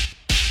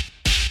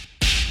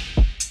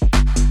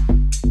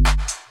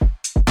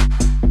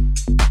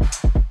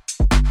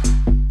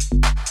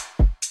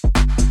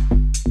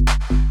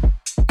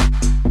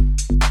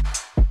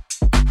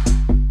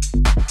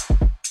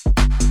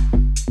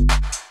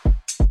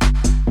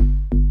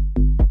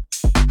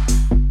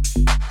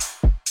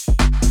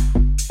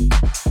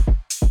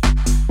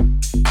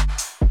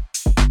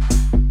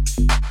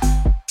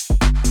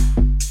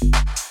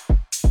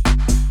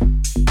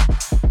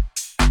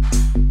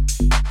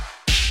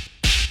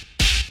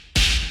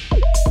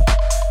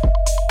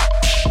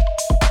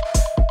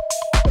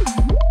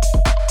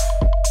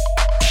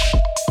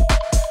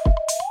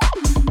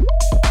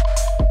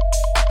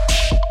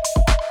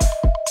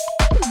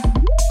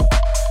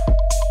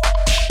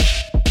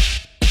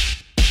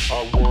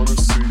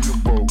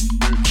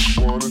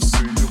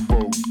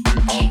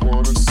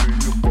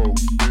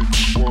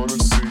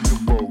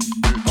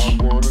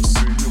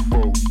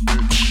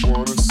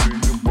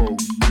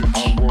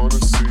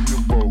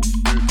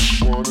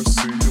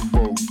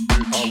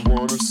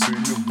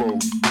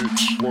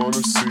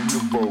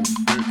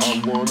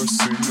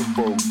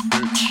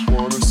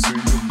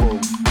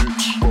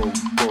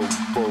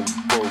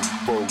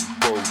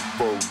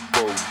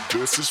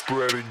 This is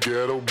pretty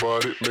ghetto,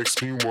 but it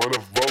makes me wanna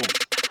vote.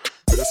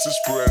 This is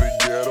pretty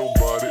ghetto,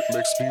 but it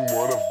makes me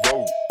wanna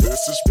vote.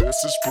 This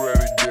is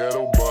pretty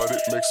ghetto, but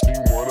it makes me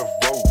wanna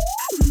vote.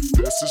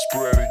 This is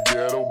pretty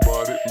ghetto,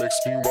 but it makes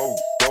me vote.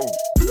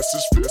 This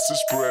is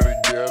pretty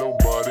ghetto,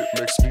 but it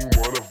makes me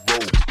wanna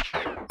vote.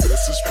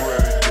 This is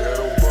pretty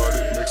ghetto, but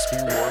it makes me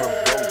wanna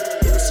vote.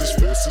 This is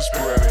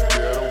pretty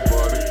ghetto,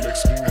 but it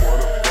makes me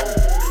wanna vote.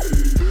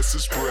 This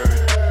is pretty,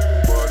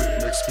 but it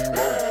makes me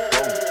vote.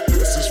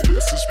 This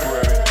is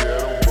pretty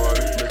ghetto, but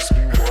it makes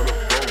me wanna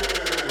vote.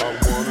 I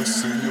wanna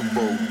see you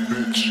vote,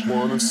 bitch.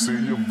 Wanna see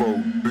you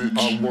vote, bitch.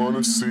 I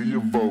wanna see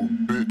you vote,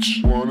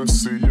 bitch. Wanna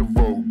see you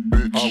vote,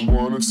 bitch. I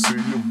wanna see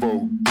you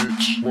vote,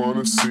 bitch.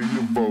 Wanna see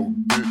you vote,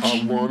 bitch.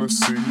 I wanna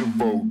see you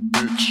vote,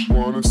 bitch.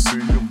 Wanna see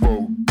you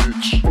vote,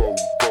 bitch. Vote,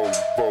 vote,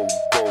 vote,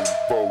 vote,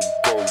 vote,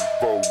 vote,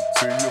 vote.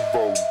 See you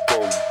vote,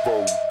 vote,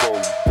 vote,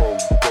 vote,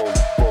 vote, vote,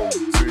 vote.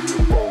 See you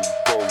vote,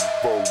 vote,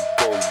 vote,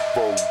 vote,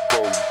 vote,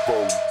 vote,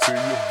 vote. See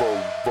you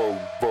vote, vote,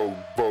 vote,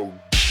 vote.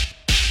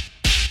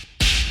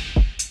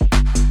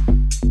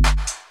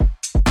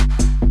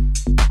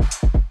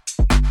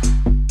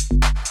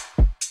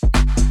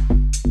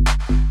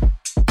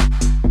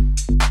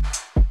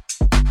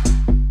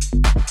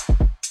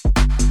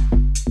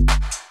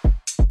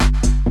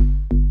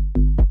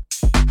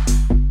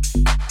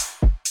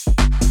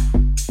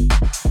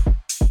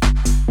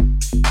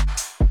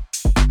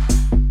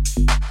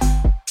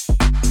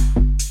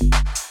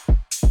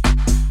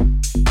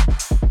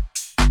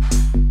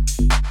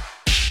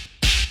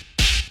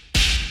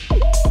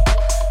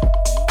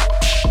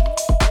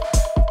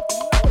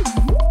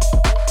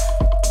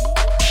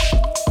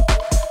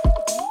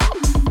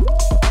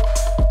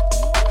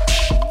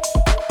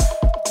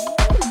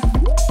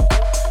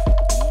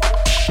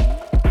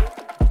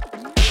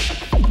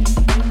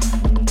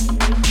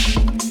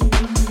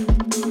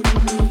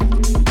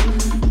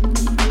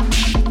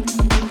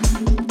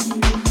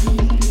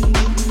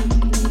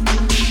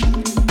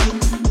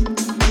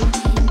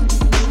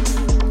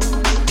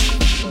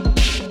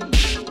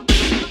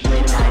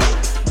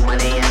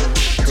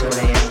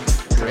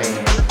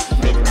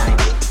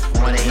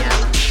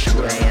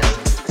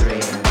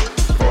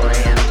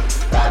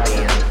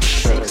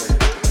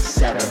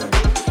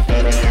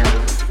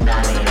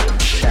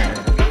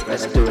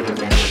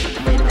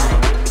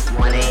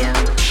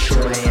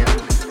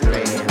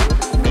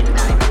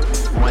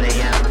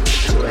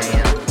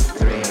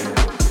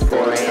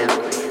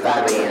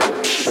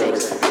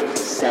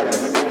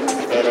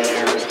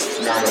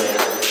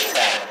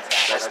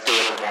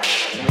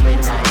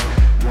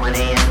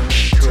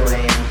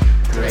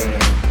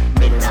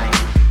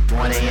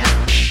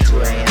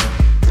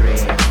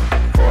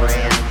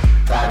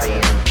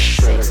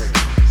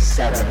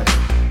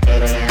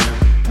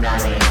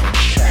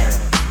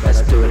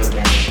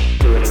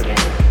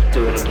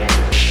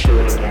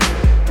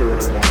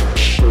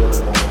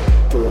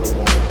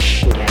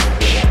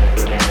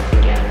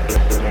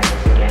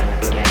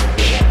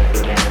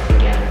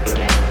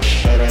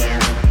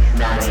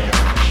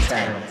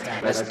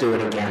 Let's do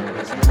it again.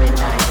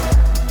 Midnight.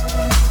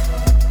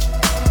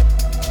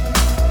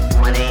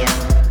 1 a.m.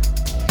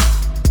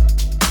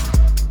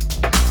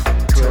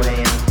 2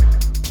 a.m.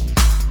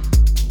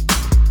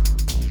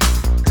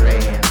 3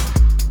 a.m.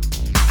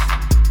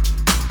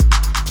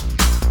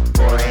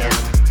 4 a.m.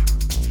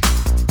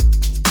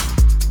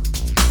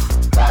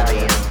 5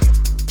 a.m.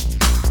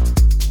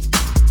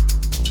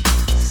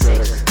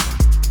 6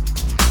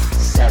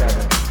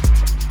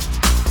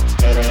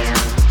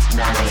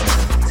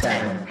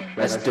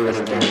 Let's do it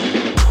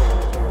again.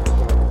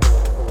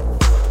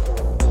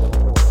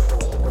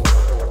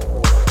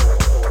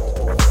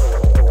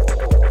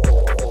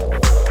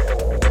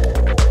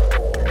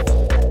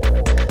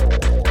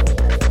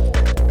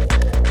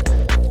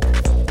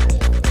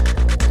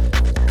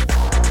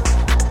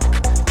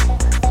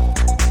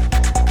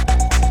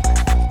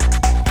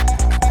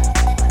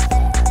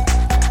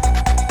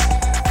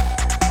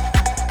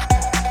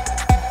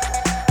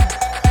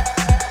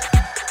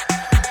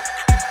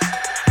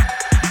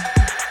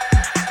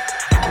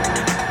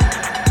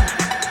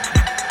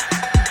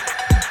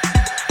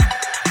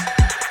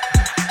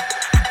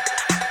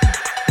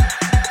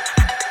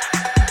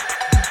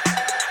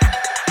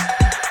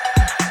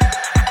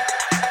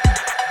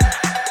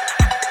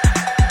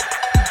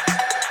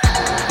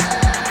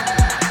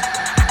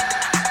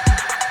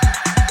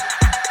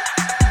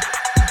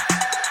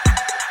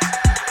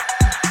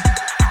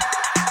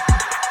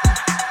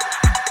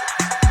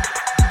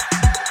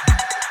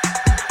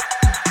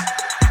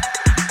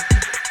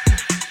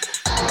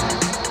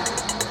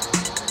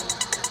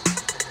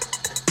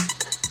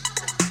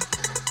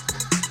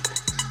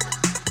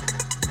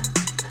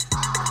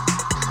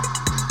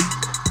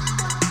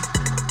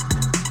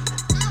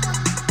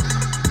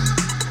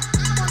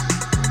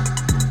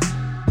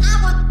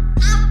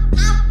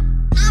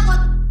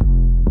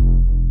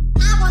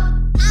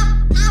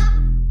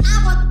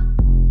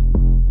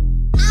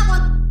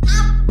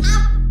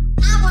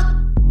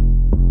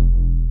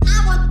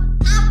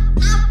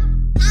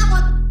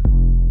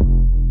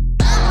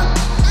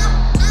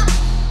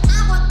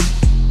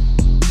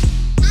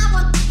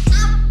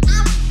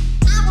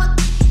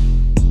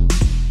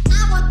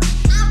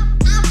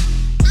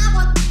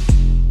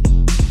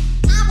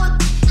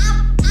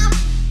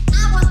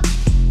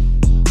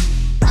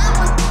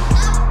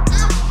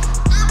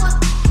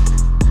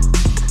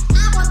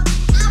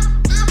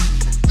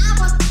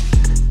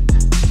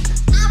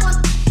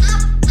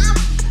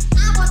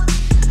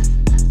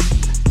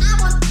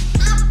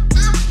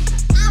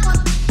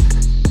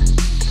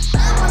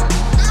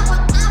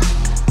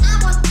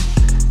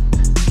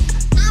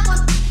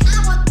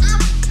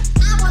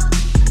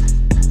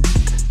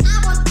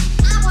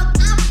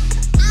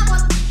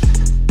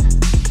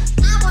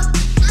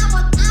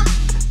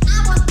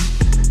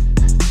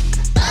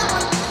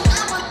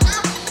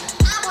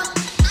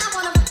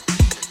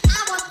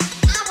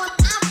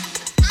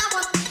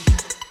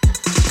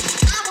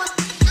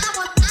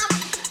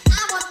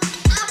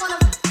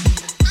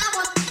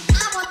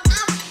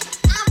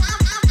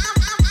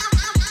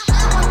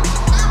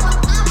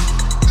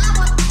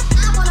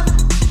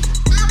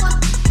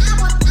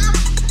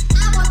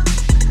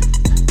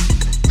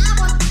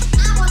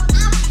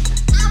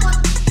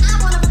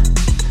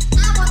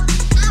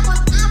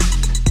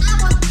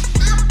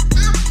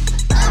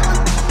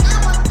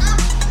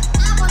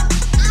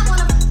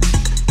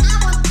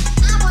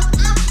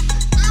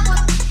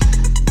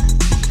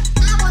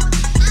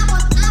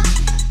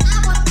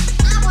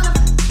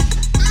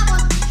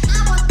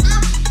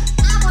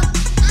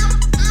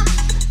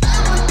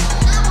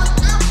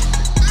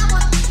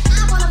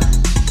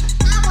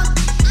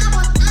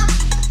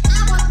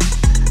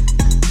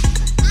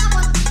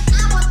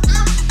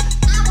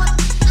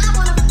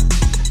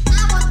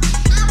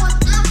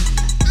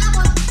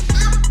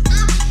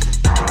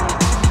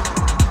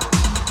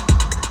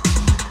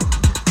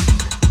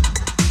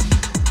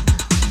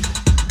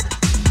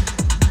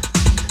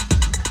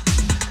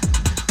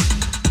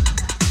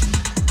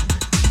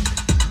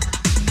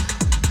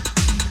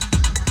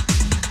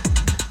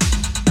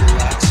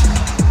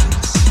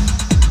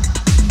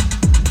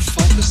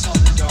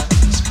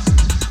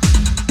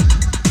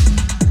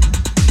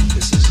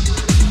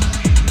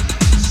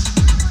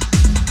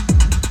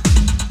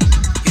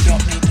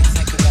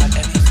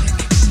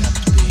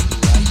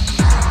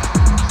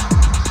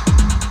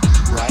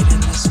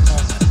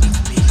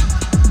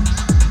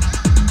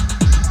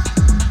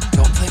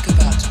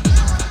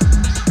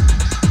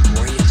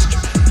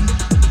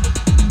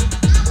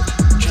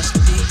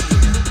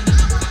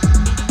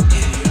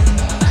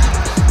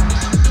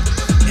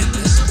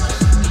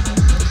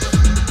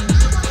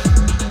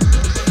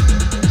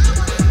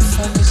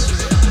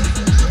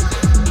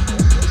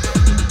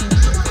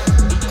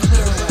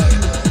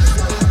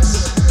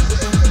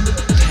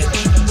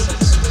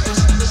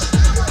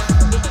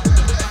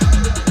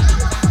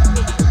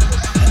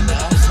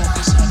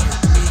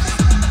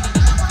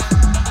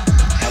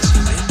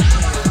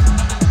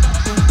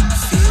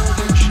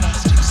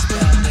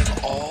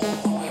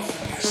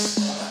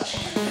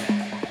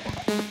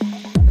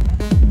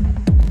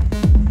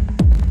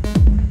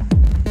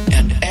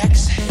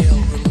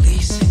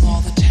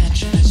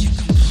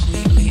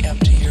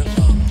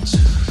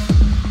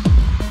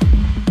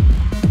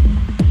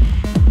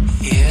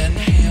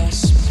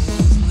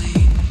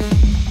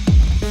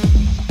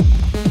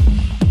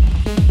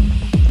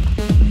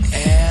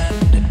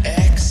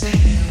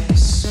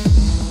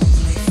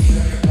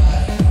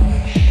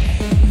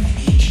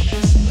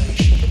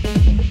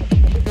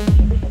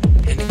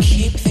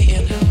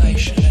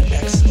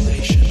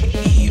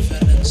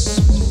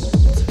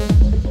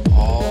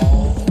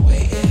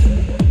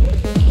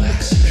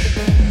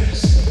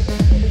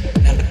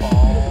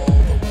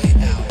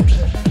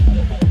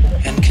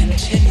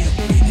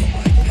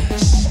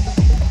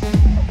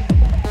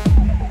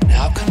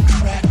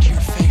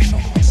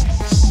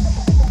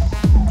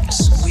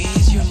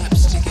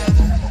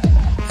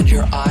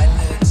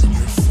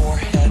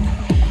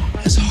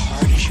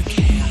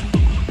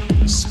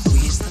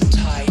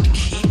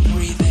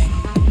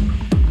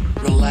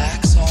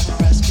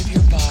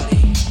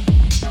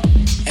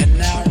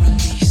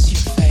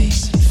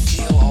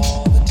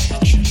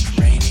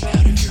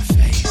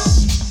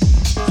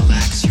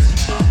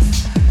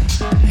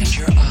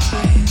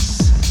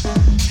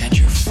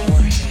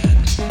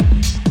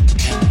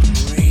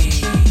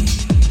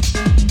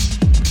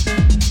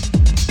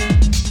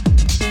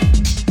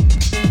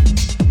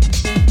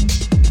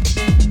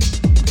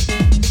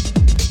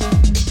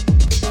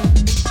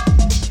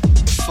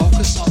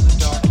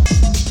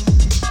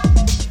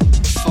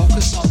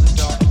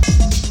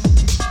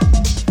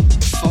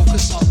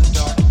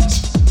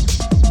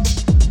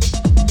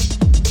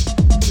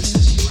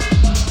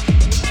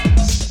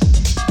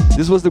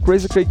 This was the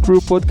Crazy Cake Crew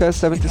Podcast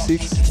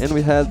 76, and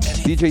we had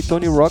DJ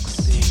Tony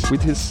Rocks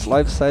with his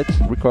live set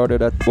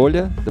recorded at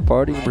Bolha, the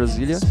party in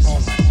Brasilia.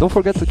 Don't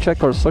forget to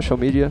check our social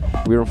media.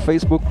 We're on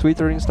Facebook,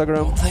 Twitter,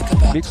 Instagram,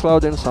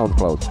 Mixcloud and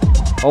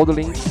Soundcloud. All the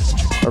links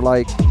are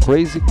like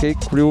Crazy Cake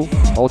Crew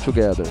all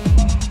together.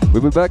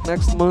 We'll be back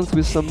next month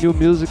with some new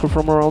music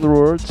from around the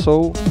world,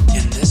 so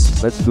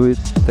let's do it.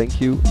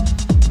 Thank you.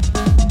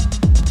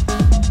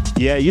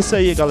 E é isso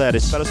aí, galera.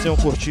 Espero que tenham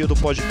curtido o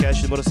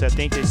podcast número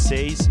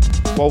 76.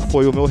 Qual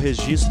foi o meu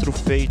registro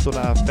feito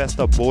na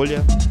festa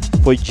Bolha?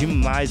 Foi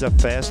demais a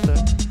festa.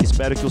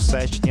 Espero que o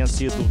set tenha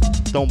sido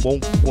tão bom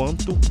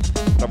quanto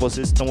para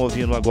vocês que estão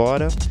ouvindo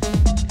agora.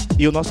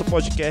 E o nosso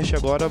podcast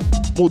agora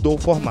mudou o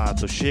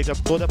formato. Chega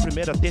toda a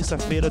primeira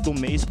terça-feira do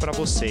mês para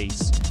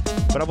vocês.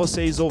 Para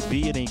vocês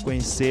ouvirem e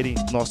conhecerem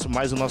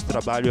mais o nosso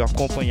trabalho e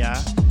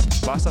acompanhar,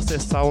 basta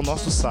acessar o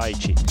nosso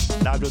site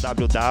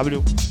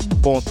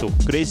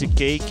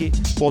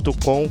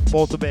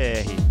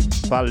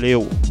www.crazycake.com.br.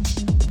 Valeu!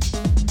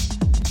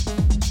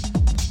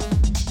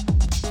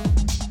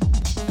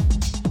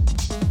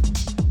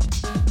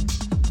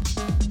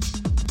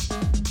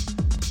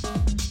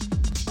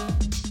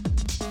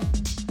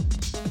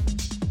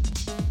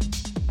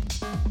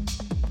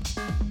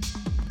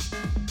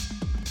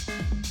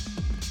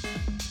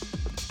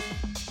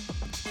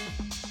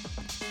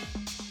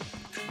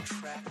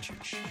 Contract your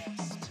shit.